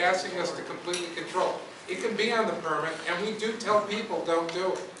that you're asking us to completely control. It can be on the permit, and we do tell people don't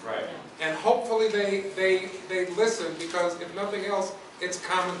do it. Right. And hopefully they listen, because if nothing else, it's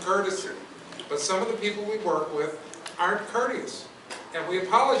common courtesy. But some of the people we work with aren't courteous. And we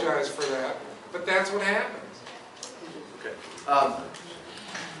apologize for that, but that's what happens. Okay.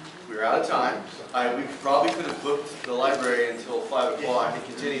 We're out of time. We probably could have booked the library until 5 o'clock and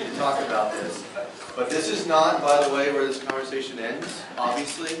continued to talk about this. But this is not, by the way, where this conversation ends,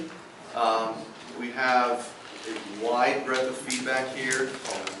 obviously. We have a wide breadth of feedback here,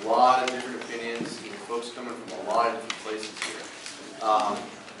 a lot of different opinions, folks coming from a lot of different places here.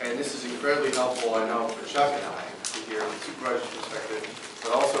 And this is incredibly helpful, I know, for Chuck and I to hear from the supervisor's perspective,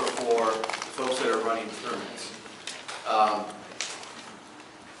 but also for the folks that are running permits.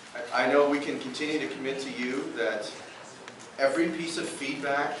 I know we can continue to commit to you that every piece of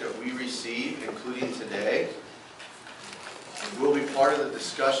feedback that we receive, including today, will be part of the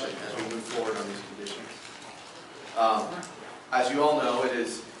discussion as we move forward on these conditions. As you all know, it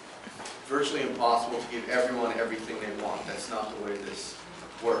is virtually impossible to give everyone everything they want. That's not the way this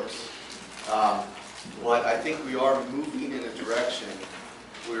works. But I think we are moving in a direction.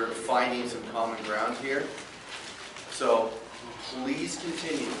 We're finding some common ground here. So please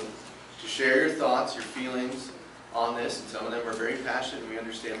continue to share your thoughts, your feelings on this, and some of them are very passionate, and we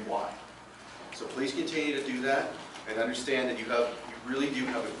understand why. So please continue to do that, and understand that you really do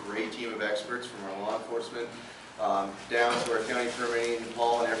have a great team of experts from our law enforcement down to our county permitting,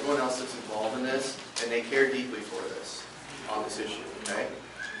 Paul, and everyone else that's involved in this, and they care deeply for this, on this issue, okay?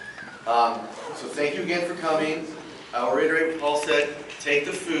 So thank you again for coming. I'll reiterate what Paul said, take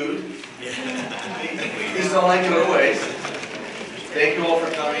the food. Please don't let it go to waste. Thank you all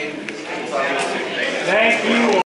for coming. We'll talk to you soon. Thank you.